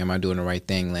doing enough? Am I doing the right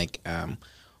thing? Like,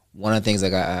 one of the things,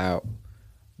 like,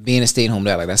 being a stay-at-home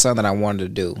dad, like, that's something that I wanted to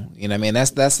do. You know what I mean?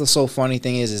 That's the so funny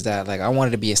thing is that, like, I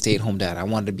wanted to be a stay-at-home dad. I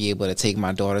wanted to be able to take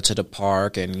my daughter to the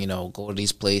park and, you know, go to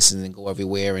these places and go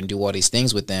everywhere and do all these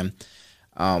things with them.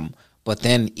 But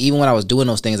then even when I was doing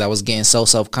those things, I was getting so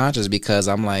self-conscious, because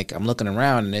I'm like, I'm looking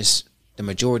around and it's the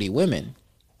majority women.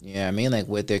 You know what I mean? Like,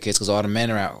 with their kids, because all the men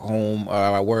are at home or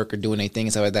at work or doing their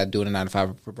things, stuff like that, doing a 9 to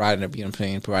 5, providing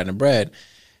the bread.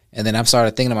 And then I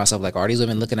started thinking to myself, like, are these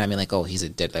women looking at me like, oh, he's a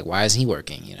dead, like, why is he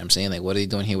working? You know what I'm saying? Like, what are he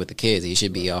doing here with the kids? He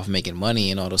should be off making money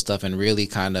and all those stuff, and really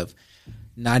kind of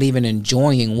not even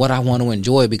enjoying what I want to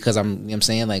enjoy, because I'm, you know what I'm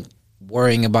saying, like,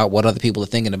 worrying about what other people are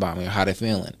thinking about me or how they're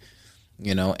feeling,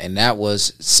 you know? And that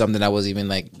was something that was even,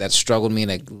 like, that struggled me,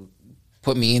 like,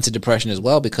 put me into depression as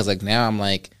well, because, like, now I'm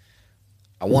like,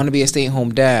 I want to be a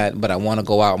stay-at-home dad, but I want to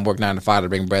go out and work 9 to 5 to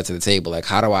bring bread to the table. Like,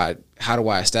 how do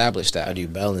I establish that? How do you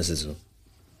balance this?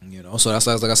 You know, so that's,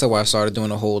 like I said, why I started doing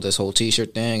this whole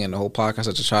T-shirt thing and the whole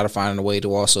podcast, to try to find a way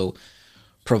to also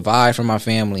provide for my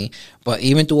family. But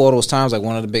even through all those times, like,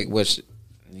 one of the big, which,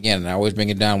 again, I always bring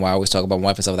it down, why I always talk about my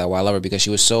wife and stuff like that, why I love her, because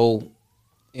she was so, you know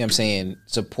what I'm saying,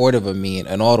 supportive of me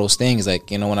and all those things.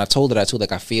 Like, you know, when I told her that too,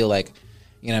 like, I feel like,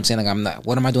 you know what I'm saying, like, I'm not,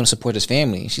 what am I doing to support this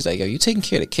family? She's like, yo, you taking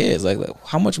care of the kids. Like,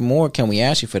 how much more can we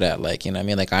ask you for that? Like, you know what I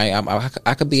mean? Like,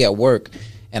 I could be at work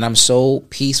and I'm so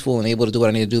peaceful and able to do what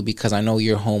I need to do because I know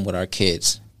you're home with our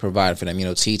kids, providing for them, you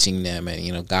know, teaching them and,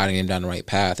 you know, guiding them down the right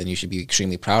path. And you should be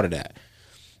extremely proud of that,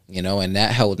 you know, and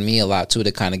that helped me a lot too,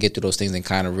 to kind of get through those things and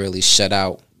kind of really shut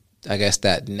out, I guess,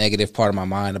 that negative part of my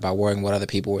mind about worrying what other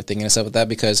people were thinking and stuff like that.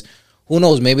 Because who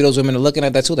knows, maybe those women are looking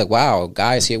at that too, like, wow,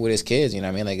 guy's here with his kids, you know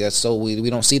what I mean? Like, that's so, we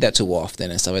don't see that too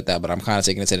often and stuff like that, but I'm kind of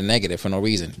taking it to the negative for no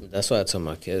reason. That's why I tell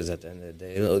my kids at the end of the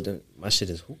day, you know, my shit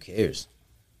is, who cares?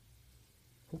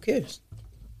 Who cares?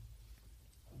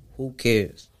 Who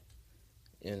cares?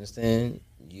 You understand?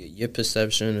 Your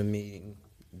perception of me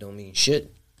don't mean shit.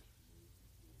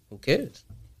 Who cares?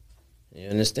 You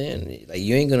understand? Like,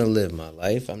 you ain't gonna live my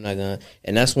life. I'm not gonna.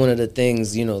 And that's one of the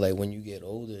things, you know, like, when you get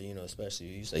older, you know, especially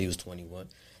you say you was 21.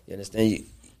 You understand?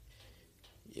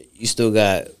 You still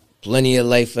got plenty of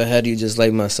life ahead of you, just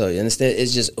like myself. You understand?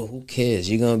 It's just, who cares?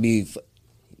 You're gonna be.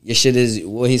 Your shit is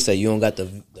what he said. You don't got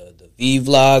the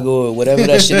V-vlog or whatever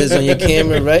that shit is on your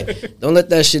camera, right? Don't let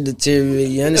that shit deteriorate.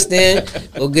 You understand?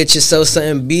 Go get yourself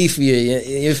something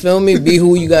beefier. You feel me? Be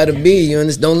who you gotta be. You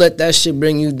understand? Don't let that shit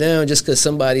bring you down just because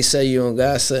somebody say you don't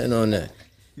got something on that.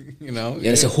 You know? You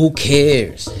understand? Who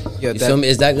cares? Yeah, you feel me?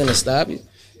 Is that gonna stop you?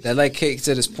 That, like, cake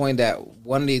to this point that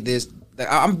one of this. Like,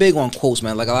 I'm big on quotes,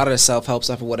 man. Like, a lot of the self-help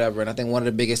stuff or whatever. And I think one of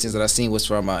the biggest things that I seen was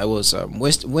from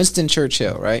Winston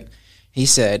Churchill, right? He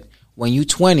said, when you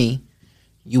 20,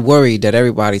 you worried that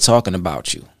everybody talking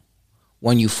about you.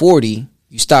 When you 40,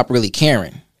 you stop really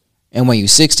caring. And when you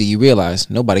 60, you realize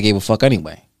nobody gave a fuck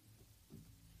anyway.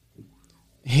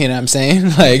 You know what I'm saying?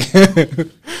 Like,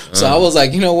 so I was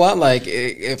like, you know what? Like,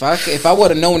 if I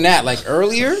would have known that, like,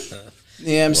 earlier, you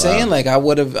know what I'm saying? Like,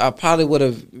 I probably would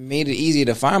have made it easier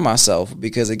to find myself.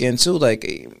 Because, again, too,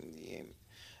 like,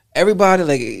 everybody,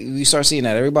 like, you start seeing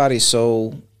that everybody's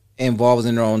so involved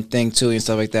in their own thing too and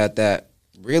stuff like that, that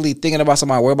really thinking about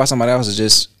somebody, worry about somebody else is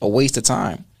just a waste of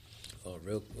time. Oh,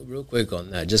 real quick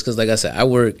on that. Just because, like I said, I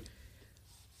work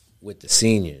with the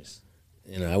seniors.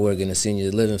 You know, I work in a senior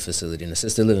living facility, an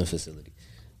assisted living facility.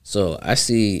 So I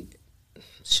see,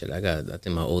 I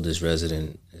think my oldest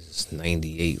resident is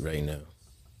 98 right now,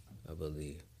 I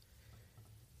believe.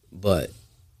 But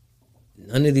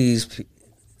none of these people,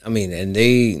 I mean, and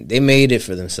they made it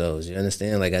for themselves. You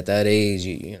understand? Like, at that age,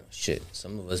 you know, shit,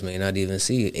 some of us may not even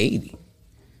see 80,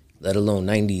 let alone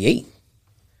 98.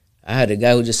 I had a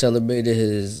guy who just celebrated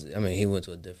he went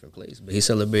to a different place, but he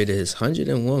celebrated his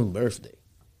 101st birthday.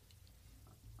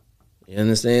 You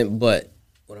understand? But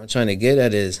what I'm trying to get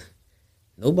at is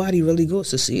nobody really goes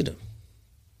to see them.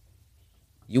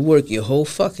 You work your whole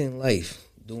fucking life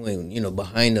doing,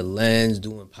 behind the lens,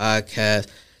 doing podcasts,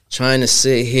 trying to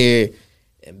sit here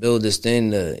and build this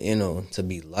thing to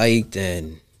be liked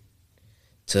and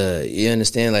to, you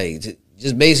understand, like,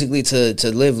 just basically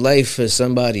to live life for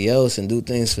somebody else and do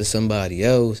things for somebody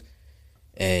else.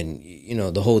 And,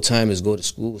 the whole time is go to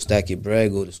school, stack your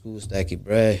bread, go to school, stack your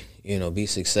bread, be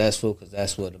successful, because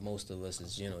that's what most of us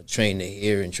is, trained to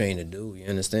hear and trained to do, you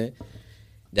understand?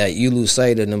 That you lose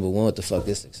sight of, number one, what the fuck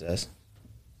is success?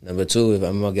 Number two, if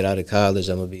I'm going to get out of college,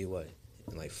 I'm going to be what?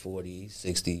 Like $40,000,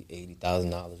 $60,000,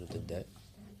 $80,000 worth of debt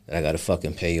that I got to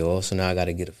fucking pay off. So now I got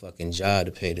to get a fucking job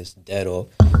to pay this debt off.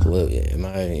 Well,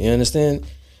 you understand?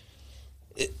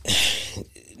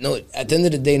 No, at the end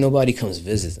of the day, nobody comes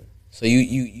visiting. So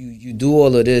you do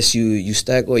all of this, you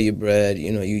stack all your bread,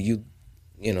 you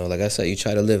like I said, you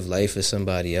try to live life for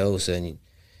somebody else, and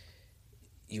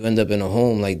you end up in a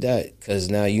home like that because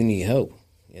now you need help.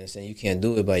 You understand? You can't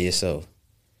do it by yourself,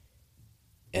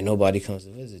 and nobody comes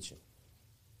to visit you.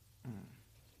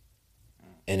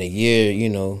 In a year,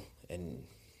 and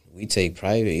we take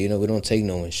private, we don't take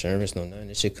no insurance, no nothing.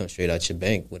 This shit comes straight out your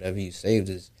bank. Whatever you saved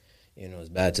is, it's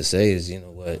bad to say is,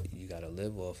 what you got to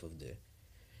live off of there.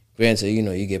 Granted,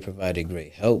 you get provided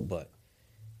great help, but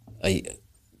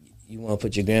you want to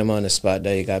put your grandma on the spot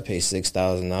that you got to pay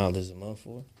 $6,000 a month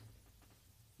for?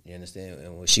 You understand?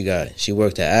 And what she got, she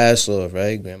worked her ass off,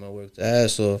 right? Grandma worked her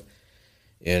ass off,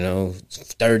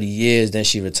 30 years, then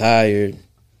she retired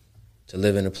to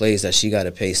live in a place that she got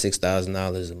to pay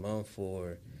 $6,000 a month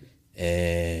for,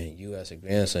 and you as a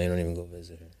grandson, you don't even go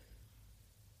visit her.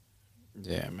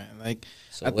 Yeah, man. Like,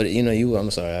 so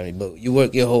I'm sorry, but you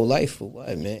work your whole life for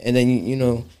what, man? And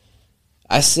then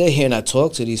I sit here and I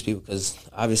talk to these people because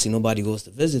obviously nobody goes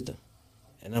to visit them,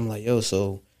 and I'm like, yo,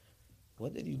 so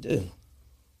what did you do?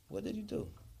 What did you do?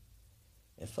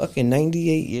 In fucking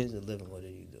 98 years of living, what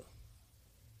did you do?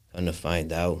 Come to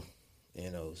find out,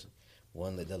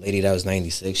 the lady that was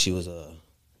 96, she was a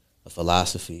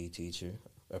philosophy teacher,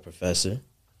 a professor.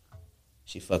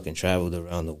 She fucking traveled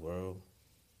around the world.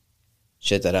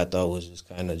 Shit that I thought was just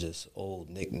kind of just old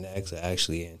knickknacks are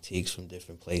actually antiques from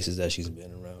different places that she's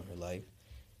been around her life.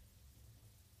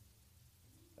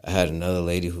 I had another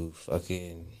lady who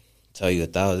fucking tell you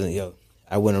 1,000,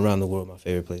 I went around the world, my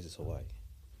favorite place is Hawaii.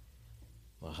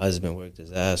 My husband worked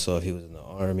his ass off, he was in the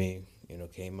Army,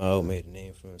 came out, made a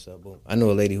name for himself. Boom. I know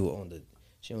a lady who owned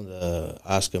the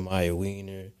Oscar Mayer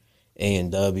Wiener,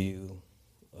 A&W,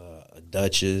 a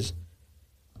Dutchess.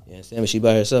 You understand? But she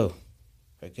by herself.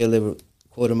 Her kid live a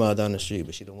quarter mile down the street,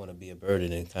 but she don't want to be a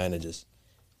burden and kind of just,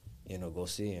 go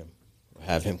see him or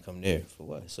have him come there for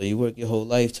what? So you work your whole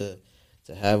life to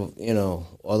have,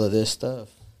 all of this stuff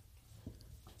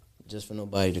just for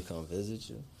nobody to come visit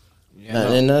you.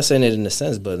 Yeah, and not saying it in a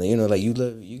sense, but like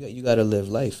you got to live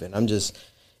life, and I'm just,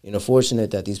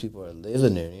 fortunate that these people are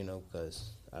living there,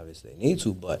 because obviously they need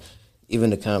to, but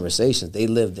even the conversations, they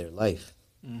live their life,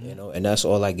 and that's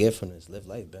all I get from this, live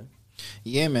life, man.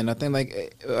 Yeah, man. I think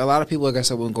like a lot of people, like I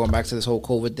said, when going back to this whole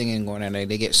COVID thing and going, and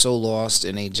they get so lost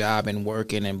in a job and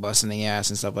working and busting their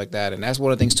ass and stuff like that, and that's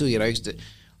one of the things too.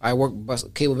 I work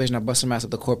Cablevision. I busted my ass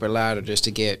up the corporate ladder just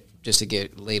to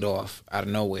get laid off out of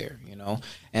nowhere,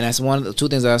 and that's one of the two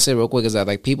things that I said real quick is that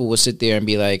like people would sit there and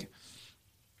be like,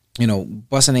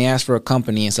 busting their ass for a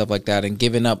company and stuff like that, and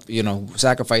giving up,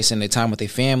 sacrificing their time with their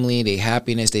family, their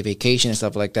happiness, their vacation and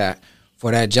stuff like that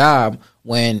for that job.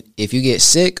 When if you get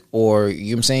sick or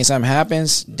something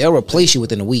happens, they'll replace you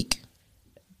within a week.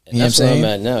 And that's where I'm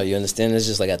at now. You understand? It's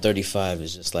just like at 35,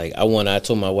 it's just like I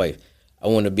told my wife, I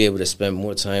want to be able to spend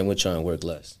more time with you and work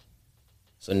less.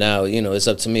 So now, it's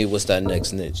up to me. What's that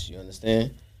next niche? You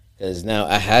understand? Because now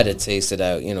I had a taste of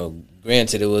that.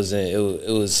 Granted, it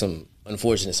was some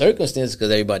unfortunate circumstances because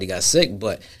everybody got sick,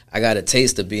 but I got a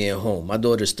taste of being home. My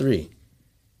daughter's 3.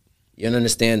 You don't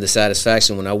understand the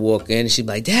satisfaction when I walk in and she be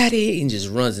like, Daddy, and just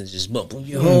runs and just boom,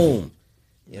 you're home.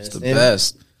 That's the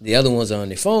best. The other ones are on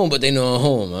their phone, but they know I'm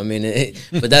home. I mean,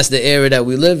 but that's the era that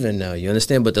we live in now. You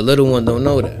understand? But the little one don't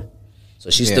know that. So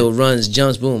she still runs,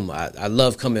 jumps, boom. I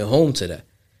love coming home to that.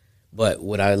 But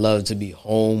would I love to be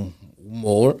home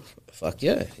more? Fuck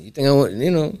yeah. You think I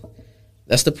want,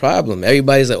 that's the problem.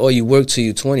 Everybody's like, oh, you work till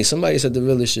you 20. Somebody said the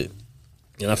realest shit.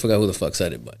 And I forgot who the fuck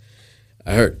said it, but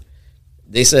I heard.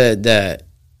 They said that,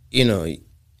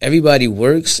 everybody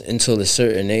works until a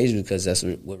certain age because that's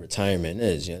what retirement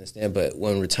is, you understand? But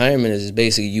when retirement is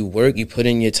basically you work, you put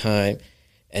in your time,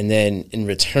 and then in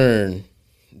return,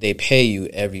 they pay you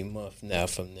every month now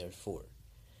from there forward.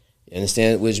 You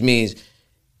understand? Which means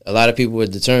a lot of people were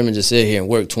determined to sit here and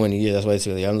work 20 years. That's why I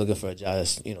say, like, I'm looking for a job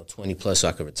that's 20 plus so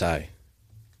I can retire.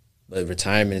 But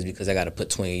retirement is because I got to put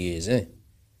 20 years in.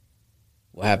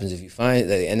 What happens if you find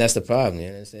that? And that's the problem. You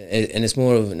understand? And it's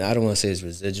more of, I don't want to say it's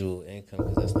residual income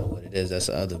because that's not what it is. That's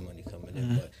the other money coming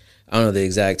in. But I don't know the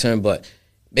exact term. But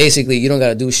basically, you don't got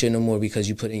to do shit no more because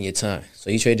you put in your time. So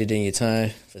you traded in your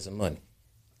time for some money.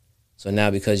 So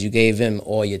now because you gave them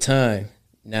all your time,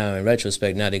 now in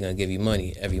retrospect, now they're going to give you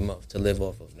money every month to live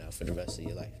off of now for the rest of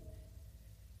your life.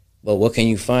 But what can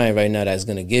you find right now that's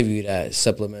going to give you that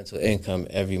supplemental income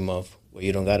every month where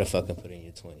you don't got to fucking put in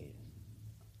your 20 years?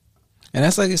 And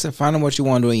that's like I said, finding what you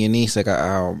want to do in your niche. Like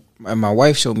and my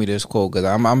wife showed me this quote because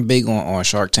I'm big on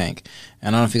Shark Tank.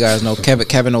 And I don't know if you guys know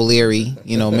Kevin O'Leary,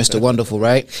 Mr. Wonderful,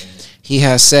 right? He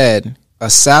has said, a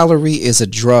salary is a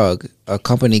drug a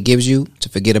company gives you to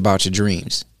forget about your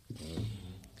dreams.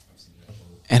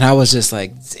 And I was just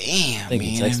like, damn,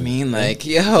 man. I mean, like,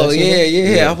 yo,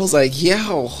 yeah. I was like,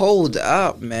 yo, hold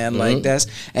up, man. Like, that's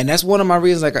one of my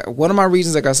reasons. Like,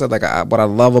 like I said, like, what I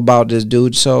love about this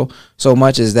dude so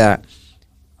much is that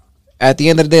at the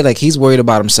end of the day, like, he's worried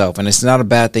about himself, and it's not a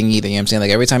bad thing either. You know what I'm saying?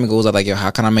 Like, every time he goes out, like, yo,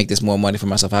 how can I make this more money for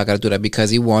myself? How I got to do that?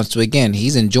 Because he wants to. Again,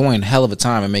 he's enjoying hell of a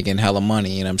time and making hell of money.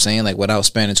 You know what I'm saying? Like, without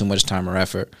spending too much time or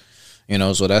effort.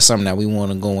 So that's something that we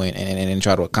want to go in and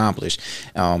try to accomplish.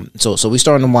 So we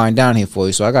starting to wind down here for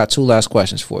you. So I got two last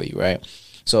questions for you, right?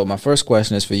 So my first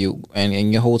question is for you, and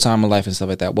in your whole time of life and stuff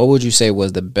like that, what would you say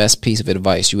was the best piece of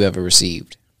advice you ever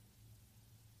received?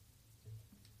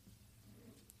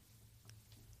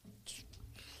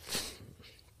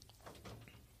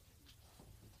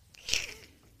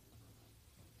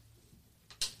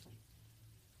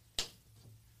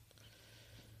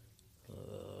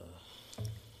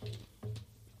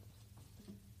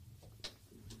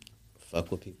 Fuck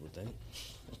what people think.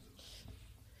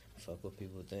 Fuck what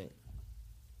people think.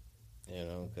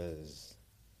 Because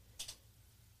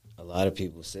a lot of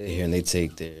people sit here and they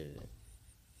take their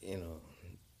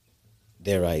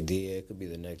idea. It could be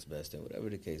the next best thing, whatever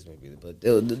the case may be. But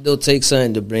they'll take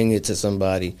something to bring it to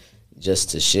somebody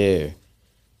just to share,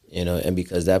 and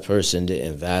because that person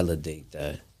didn't validate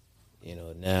that,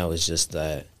 now it's just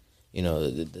that,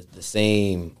 the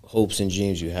same hopes and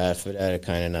dreams you had for that are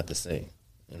kind of not the same.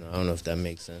 I don't know if that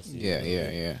makes sense.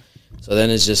 Yeah. So then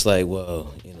it's just like,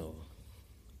 well,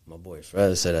 my boy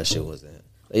Fred said that shit wasn't.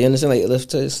 Like, you understand? Like, let's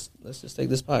just take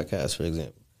this podcast for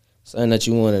example. Something that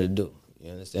you wanted to do.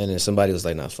 You understand? And somebody was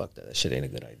like, nah, fuck that. That shit ain't a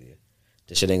good idea.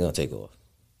 This shit ain't gonna take off.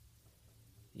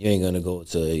 You ain't gonna go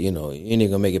to, you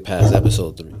ain't gonna make it past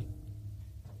episode 3.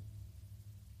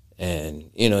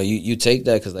 And you take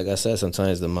that because, like I said,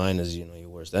 sometimes the mind is your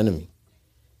worst enemy.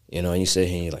 And you sit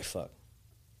here and you're like, fuck.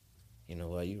 You know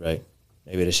what, you right.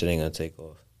 Maybe this shit ain't gonna take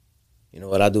off. You know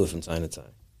what, I'll do it from time to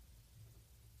time.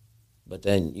 But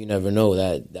then you never know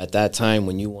that at that time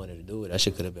when you wanted to do it, that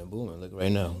shit could have been booming. Look right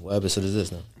now. What episode is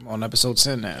this now? I'm on episode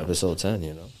 10 now. Episode 10,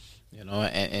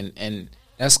 and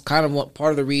that's kind of what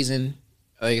part of the reason,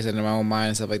 like I said, in my own mind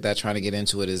and stuff like that, trying to get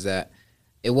into it is that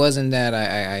it wasn't that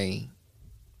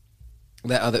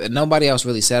nobody else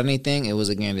really said anything. It was,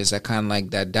 again, just that kind of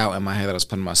like that doubt in my head that I was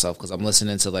putting myself, because I'm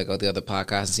listening to like all the other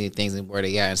podcasts and seeing things and where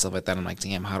they at and stuff like that. I'm like,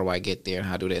 damn, how do I get there and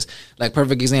how do this? Like,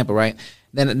 perfect example, right?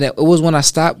 Then it was when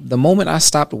the moment I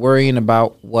stopped worrying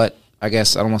about what, I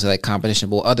guess, I don't want to say like competition,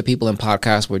 but what other people in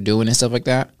podcasts were doing and stuff like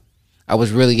that, I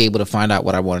was really able to find out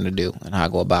what I wanted to do and how I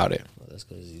go about it. Well, that's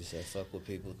because you said fuck what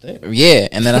people think. Yeah,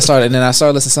 and then I started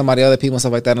listening to somebody, other people and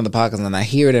stuff like that on the podcast, and I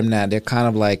hear them now. They're kind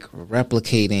of like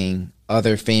replicating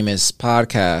other famous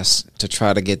podcasts to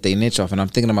try to get their niche off, and I'm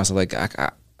thinking to myself,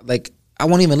 I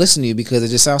won't even listen to you because it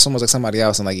just sounds so much like somebody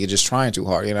else, and like you're just trying too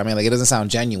hard. You know what I mean? Like, it doesn't sound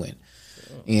genuine.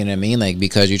 You know what I mean? Like,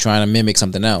 because you're trying to mimic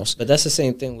something else. But that's the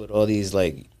same thing with all these,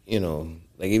 like, like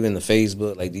even the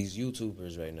Facebook, like these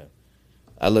YouTubers right now.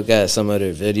 I look at some of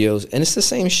their videos, and it's the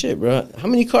same shit, bro. How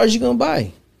many cars you gonna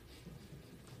buy?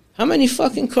 How many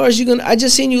fucking cars you gonna? I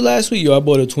just seen you last week. Yo, I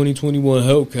bought a 2021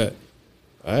 Hellcat.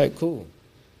 All right, cool.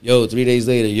 Yo, 3 days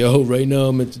later, right now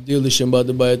I'm at the dealership. I'm about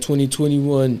to buy a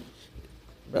 2021.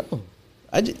 Bro,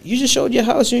 you just showed your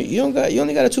house. You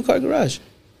only got a 2-car garage.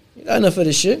 You got enough of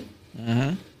this shit.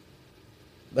 Mm-hmm.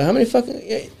 But how many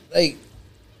fucking, like,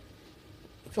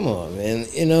 come on, man.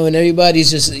 And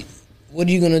everybody's just, what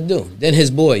are you going to do? Then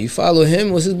his boy, you follow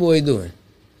him, what's his boy doing?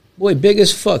 Boy, big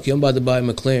as fuck. Yo, I'm about to buy a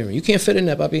McLaren. You can't fit in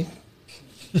that, papi.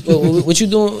 what you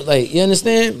doing? Like, you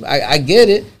understand? I get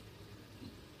it.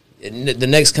 The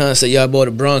next concept, I bought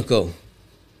a Bronco.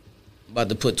 About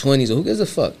to put 20s on. Who gives a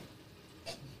fuck?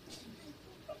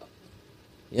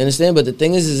 You understand? But the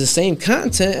thing is the same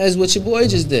content as what your boy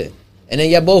just did. And then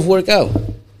y'all both work out.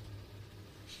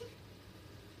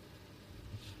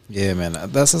 Yeah, man.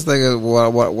 That's just like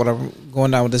what I'm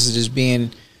going down with this is just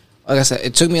being, like I said,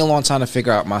 it took me a long time to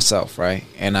figure out myself, right?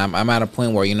 And I'm at a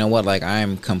point where, you know what, like I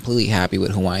am completely happy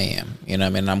with who I am. You know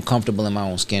what I mean? I'm comfortable in my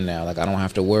own skin now. Like I don't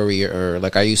have to worry or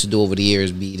like I used to do over the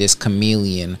years, be this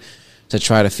chameleon to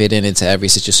try to fit into every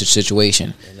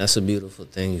situation. And that's a beautiful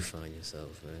thing you find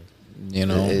yourself, man. You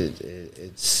know?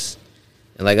 It's,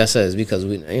 and like I said, it's because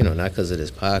we, you know, not because of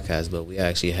this podcast, but we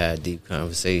actually had deep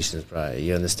conversations prior.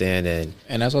 You understand?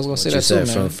 And that's what I was going to say, that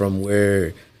too, man. From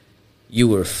where you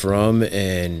were from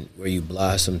and where you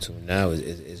blossomed to now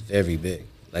is very big.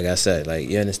 Like I said, like,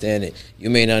 you understand it. You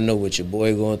may not know what your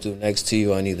boy going through next to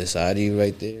you on either side of you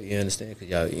right there. You understand? Because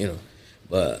y'all, you know,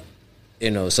 but, you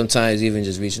know, sometimes even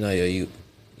just reaching out, yo, you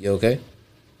okay?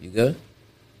 You good?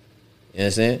 You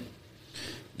understand?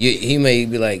 He may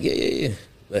be like, yeah.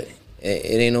 But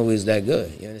it ain't always that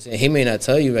good. You understand? He may not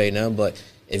tell you right now, but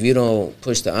if you don't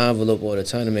push the envelope all the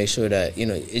time to make sure that, you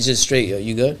know, it's just straight, yo,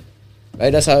 you good?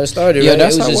 Right? That's how it started, yeah, right?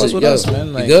 That's how it was with us,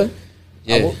 man. Like, you good?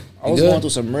 Yeah. I was going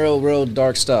through some real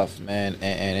dark stuff, man,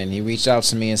 and he reached out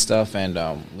to me and stuff, and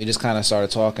we just kind of started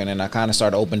talking, and I kind of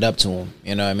started opened up to him,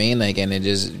 you know what I mean? Like, and it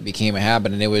just became a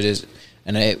habit, and it was just,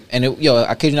 yo,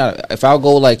 I kid you not, if I'll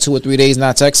go like 2 or 3 days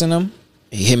not texting him,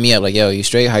 he hit me up like, yo, you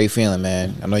straight? How you feeling,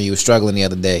 man? I know you were struggling the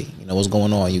other day. You know, what's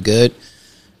going on? You good?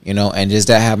 You know, and just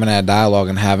that having that dialogue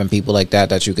and having people like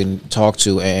that you can talk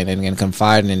to and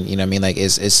confide in, you know what I mean? Like,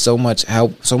 it's so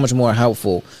much more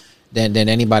helpful than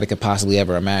anybody could possibly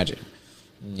ever imagine.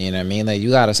 You know what I mean? Like,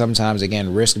 you got to sometimes,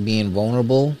 again, risk being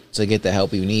vulnerable to get the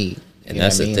help you need. And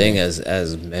that's the thing,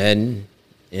 as men,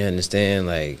 you understand,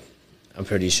 like, I'm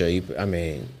pretty sure you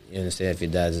understand if your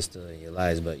dad's still in your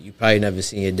lives, but you probably never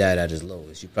seen your dad at his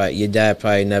lowest. Your dad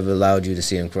probably never allowed you to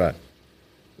see him cry.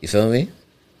 You feel me?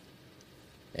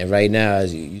 And right now,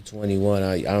 as you 21,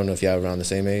 I don't know if y'all around the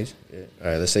same age. Yeah.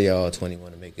 All right, let's say y'all all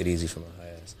 21 to make it easy for my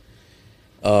high ass.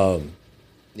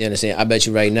 You understand? I bet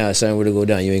you right now, if something were to go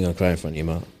down, you ain't gonna cry in front of your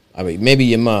mom. I mean, maybe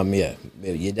your mom, yeah.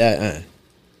 Maybe your dad,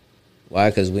 Why?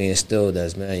 Because we instilled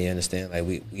us, man. You understand? Like,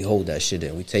 we hold that shit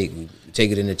in. We take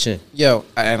it in the chin. Yo,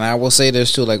 and I will say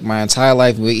this too. Like, my entire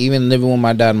life, even living with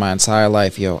my dad my entire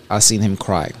life, yo, I seen him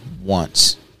cry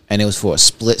once, and it was for a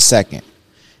split second.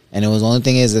 And it was the only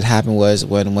thing that happened was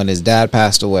when his dad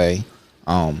passed away.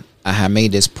 I had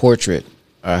made this portrait.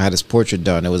 I had this portrait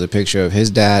done. It was a picture of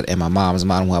his dad and my mom's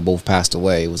mom, who had both passed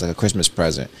away. It was like a Christmas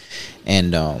present.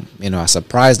 And, you know, I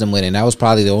surprised him with it. And that was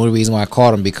probably the only reason why I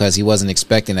called him, because he wasn't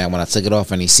expecting that. When I took it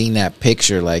off and he seen that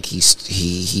picture, like, he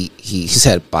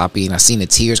said, "Papi," and I seen the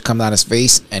tears come down his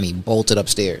face, and he bolted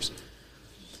upstairs.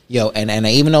 Yo, and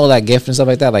even though that gift and stuff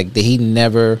like that, like, he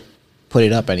never put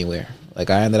it up anywhere. Like,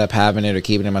 I ended up having it or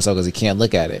keeping it myself because he can't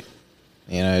look at it.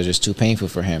 You know, it's just too painful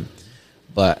for him.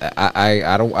 But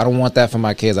I don't want that for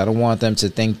my kids. I don't want them to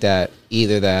think that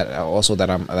either that also that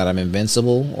I'm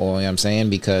invincible, or, you know what I'm saying,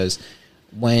 because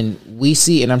when we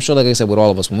see, and I'm sure, like I said, with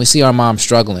all of us, when we see our mom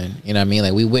struggling, you know what I mean,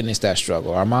 like, we witness that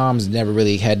struggle. Our moms never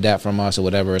really had that from us or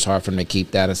whatever. It's hard for them to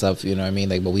keep that and stuff, you know what I mean,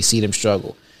 like, but we see them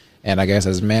struggle. And I guess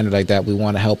as men like that, we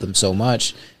want to help them so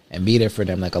much and be there for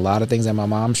them. Like, a lot of things that my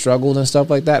mom struggled and stuff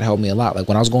like that helped me a lot. Like,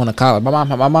 when I was going to college,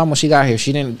 my mom when she got here,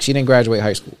 she didn't graduate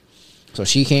high school. So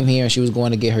she came here and she was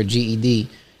going to get her GED,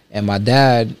 and my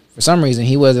dad, for some reason,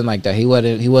 he wasn't like that. He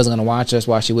wasn't gonna watch us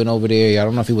while she went over there. I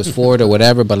don't know if he was for it or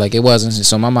whatever, but like, it wasn't.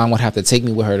 So my mom would have to take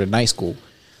me with her to night school,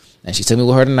 and she took me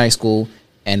with her to night school.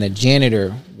 And the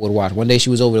janitor would watch. One day she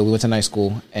was over there. We went to night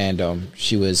school, and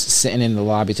she was sitting in the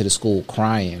lobby to the school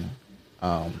crying.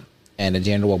 And the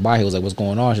janitor walked by. He was like, "What's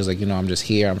going on?" She was like, "You know, I'm just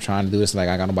here. I'm trying to do this. Like,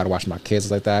 I got nobody watching my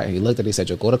kids like that." And he looked at it. He said,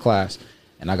 "Yo, go to class,"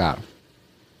 and I got him.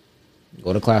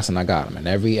 Go to class, and I got him. And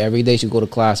every day she go to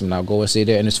class, and I'll go and sit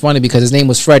there. And it's funny because his name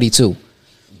was Freddie too.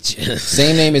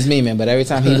 Same name as me, man. But every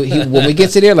time he when we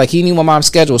get to there, like, he knew my mom's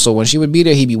schedule. So when she would be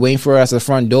there, he'd be waiting for us at the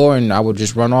front door, and I would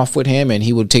just run off with him, and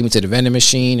he would take me to the vending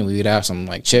machine, and we would have some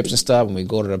like chips and stuff, and we'd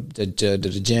go to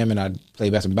the gym, and I'd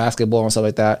play some basketball and stuff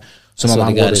like that. So my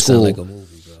mom go to school. Like a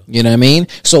movie, bro. You know what I mean?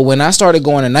 So when I started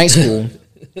going to night school,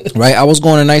 right, I was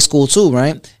going to night school too,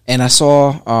 right? And I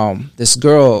saw this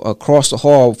girl across the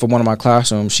hall from one of my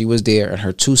classrooms. She was there, and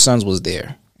her 2 sons was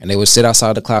there. And they would sit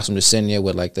outside the classroom, just sitting there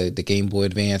with like the Game Boy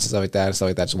Advance and stuff like that,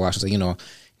 just watching. So, you know,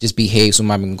 just behave so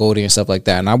mom can go there and stuff like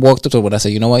that. And I walked up to her and I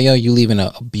said, "You know what, yo, you leaving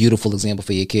a beautiful example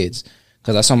for your kids."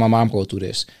 Because I saw my mom go through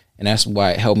this. And that's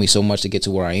why it helped me so much to get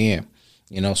to where I am.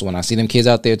 You know, so when I see them kids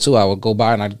out there too, I would go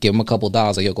by and I'd give them a couple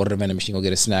 $, like, "Yo, go to the vending machine, go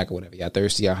get a snack or whatever. Y'all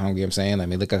thirsty, y'all hungry," you know what I'm saying? Like, I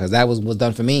mean, look, because that was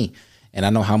done for me. And I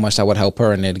know how much that would help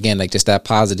her. And then again, like just that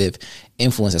positive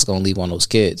influence that's going to leave on those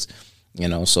kids, you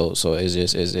know. So it's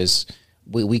just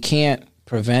we can't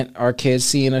prevent our kids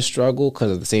seeing a struggle,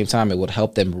 because at the same time it would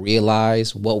help them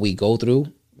realize what we go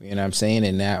through. You know what I'm saying?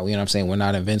 And that, you know what I'm saying, we're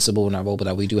not invincible, we're not robot,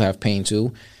 that we do have pain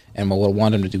too, and we would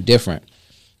want them to do different.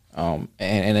 And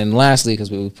then lastly, because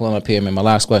we were pulling up here, man, my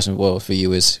last question, well, for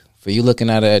you is, for you looking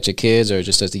at your kids or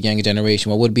just as the younger generation,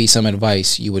 what would be some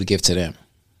advice you would give to them?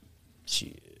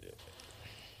 Shit.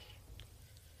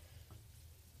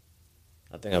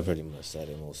 I think I pretty much said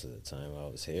it most of the time I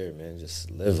was here, man. Just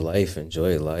live life,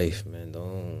 enjoy life, man.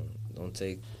 Don't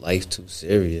take life too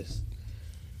serious.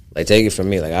 Like, take it from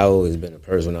me. Like, I always been a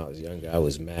person when I was younger. I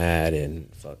was mad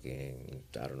and fucking,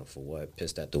 I don't know for what,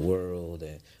 pissed at the world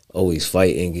and always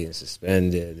fighting, getting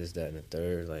suspended, this, that, and the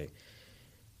third. Like,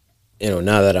 you know,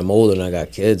 now that I'm older and I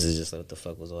got kids, it's just like, what the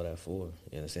fuck was all that for?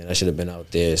 You understand? I should have been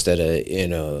out there instead of, you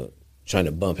know, trying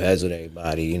to bump heads with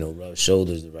everybody, you know, rub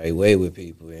shoulders the right way with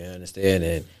people, you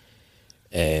understand?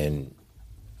 And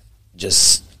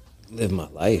just live my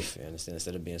life, you understand?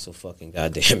 Instead of being so fucking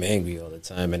goddamn angry all the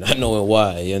time and not knowing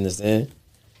why, you understand?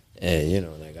 And, you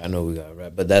know, like, I know we got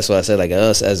rap, but that's why I said, like,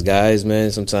 us as guys,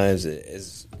 man, sometimes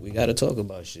we got to talk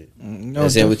about shit. No,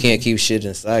 saying we can't keep shit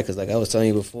inside, because, like I was telling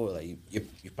you before, like,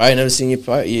 you probably never seen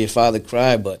your father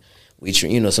cry, but we,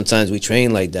 you know, sometimes we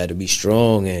train like that to be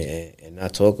strong and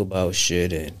not talk about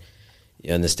shit, and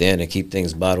you understand, and keep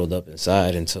things bottled up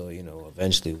inside until, you know,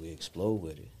 eventually we explode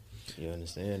with it. You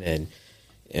understand? And,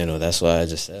 you know, that's why I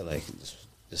just said, like,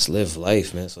 just live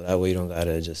life, man, so that way you don't got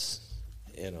to just,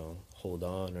 you know, hold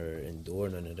on or endure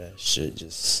none of that shit.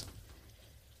 Just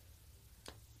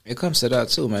it comes to that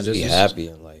too, man. Just be happy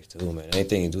in life too, man.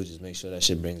 Anything you do, just make sure that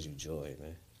shit brings you joy,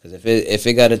 man. Because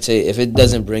if it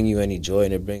doesn't bring you any joy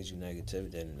and it brings you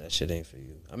negativity, then that shit ain't for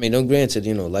you. I mean, don't granted,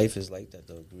 you know, life is like that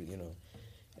though. You know,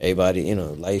 everybody, you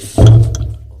know, life. Oh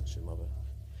shit, my bad.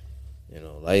 You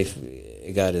know, life,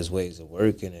 it got its ways of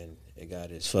working, and it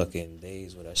got its fucking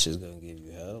days where that shit's gonna give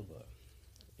you hell. But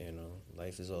you know,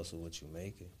 life is also what you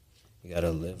make it. You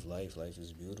gotta live life. Life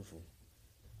is beautiful.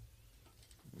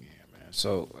 Yeah, man.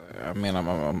 So I mean,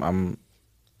 I'm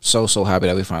so happy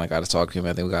that we finally got to talk to him.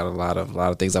 I think we got a lot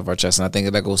of things off our chest, and I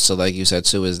think that goes to, like you said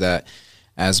too, is that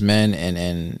as men,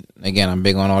 and again, I'm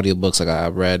big on audiobooks. Like, I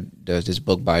read this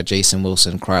book by Jason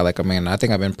Wilson, Cry Like a Man. I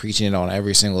think I've been preaching it on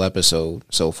every single episode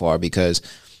so far, because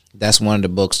that's one of the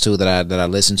books too that I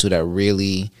listened to that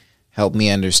really helped me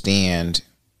understand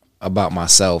about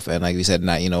myself. And like we said,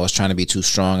 not, you know, us trying to be too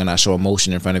strong and not show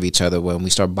emotion in front of each other. When we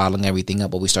start bottling everything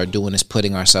up, what we start doing is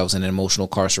putting ourselves in an emotional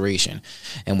incarceration.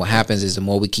 And what happens is, the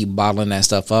more we keep bottling that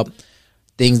stuff up,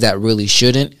 things that really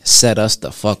shouldn't set us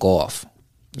the fuck off.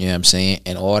 You know what I'm saying?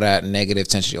 And all that negative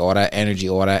tension, all that energy,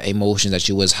 all that emotion that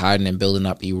you was hiding and building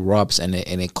up erupts, and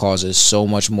it causes so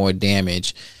much more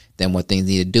damage than what things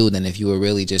need to do, than if you were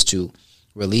really just to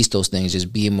release those things,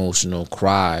 just be emotional,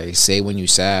 cry, say when you're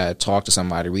sad, talk to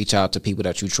somebody, reach out to people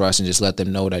that you trust, and just let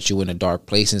them know that you're in a dark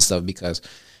place and stuff, because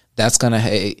that's going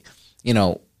to, you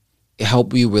know,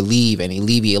 help you relieve and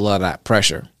alleviate a lot of that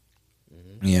pressure.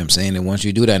 You know what I'm saying? And once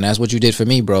you do that, and that's what you did for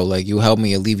me, bro, like, you helped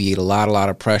me alleviate a lot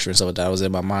of pressure and stuff that was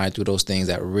in my mind through those things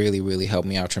that really, really helped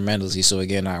me out tremendously. So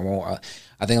again, I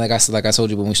think, like I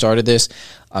told you when we started this,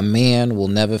 a man will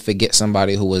never forget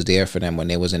somebody who was there for them when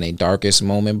they was in a darkest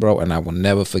moment, bro, and I will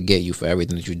never forget you for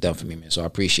everything that you've done for me, man. So I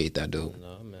appreciate that, dude.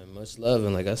 No, man, much love.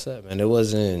 And like I said, man, it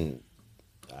wasn't,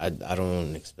 I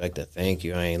don't expect a thank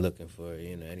you. I ain't looking for,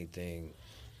 you know, anything.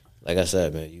 Like I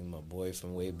said, man, you my boy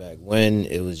from way back when.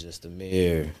 It was just a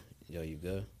mere, yo, you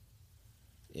good?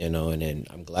 You know, and then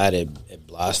I'm glad it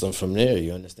blossomed from there,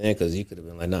 you understand? Because he could have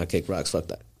been like, nah, kick rocks, fuck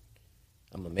that.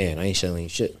 I'm a man. I ain't selling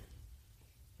shit.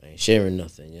 I ain't sharing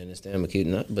nothing, you understand? I'm a kid,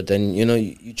 not. But then, you know,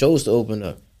 you chose to open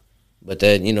up. But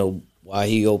then, you know, while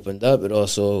he opened up, it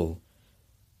also,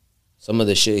 some of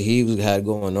the shit he had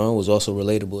going on was also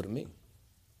relatable to me.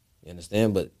 You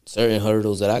understand? But certain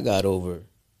hurdles that I got over,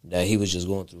 that he was just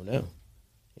going through now.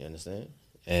 You understand?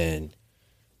 And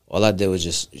all I did was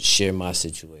just share my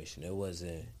situation. It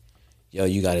wasn't, yo,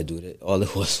 you got to do that. All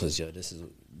it was, yo, this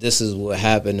is what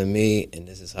happened to me, and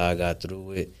this is how I got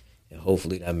through it, and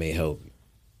hopefully that may help you.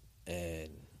 And,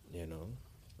 you know,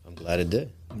 I'm glad it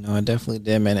did. No, it definitely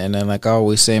did, man. And then, like I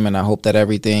always say, man, I hope that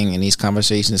everything in these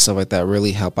conversations and stuff like that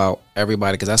really help out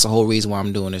everybody, because that's the whole reason why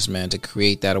I'm doing this, man, to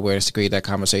create that awareness, to create that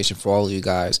conversation for all of you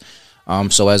guys.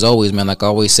 So as always, man, like I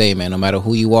always say, man, no matter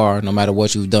who you are, no matter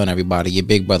what you've done, everybody, your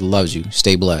big brother loves you.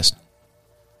 Stay blessed.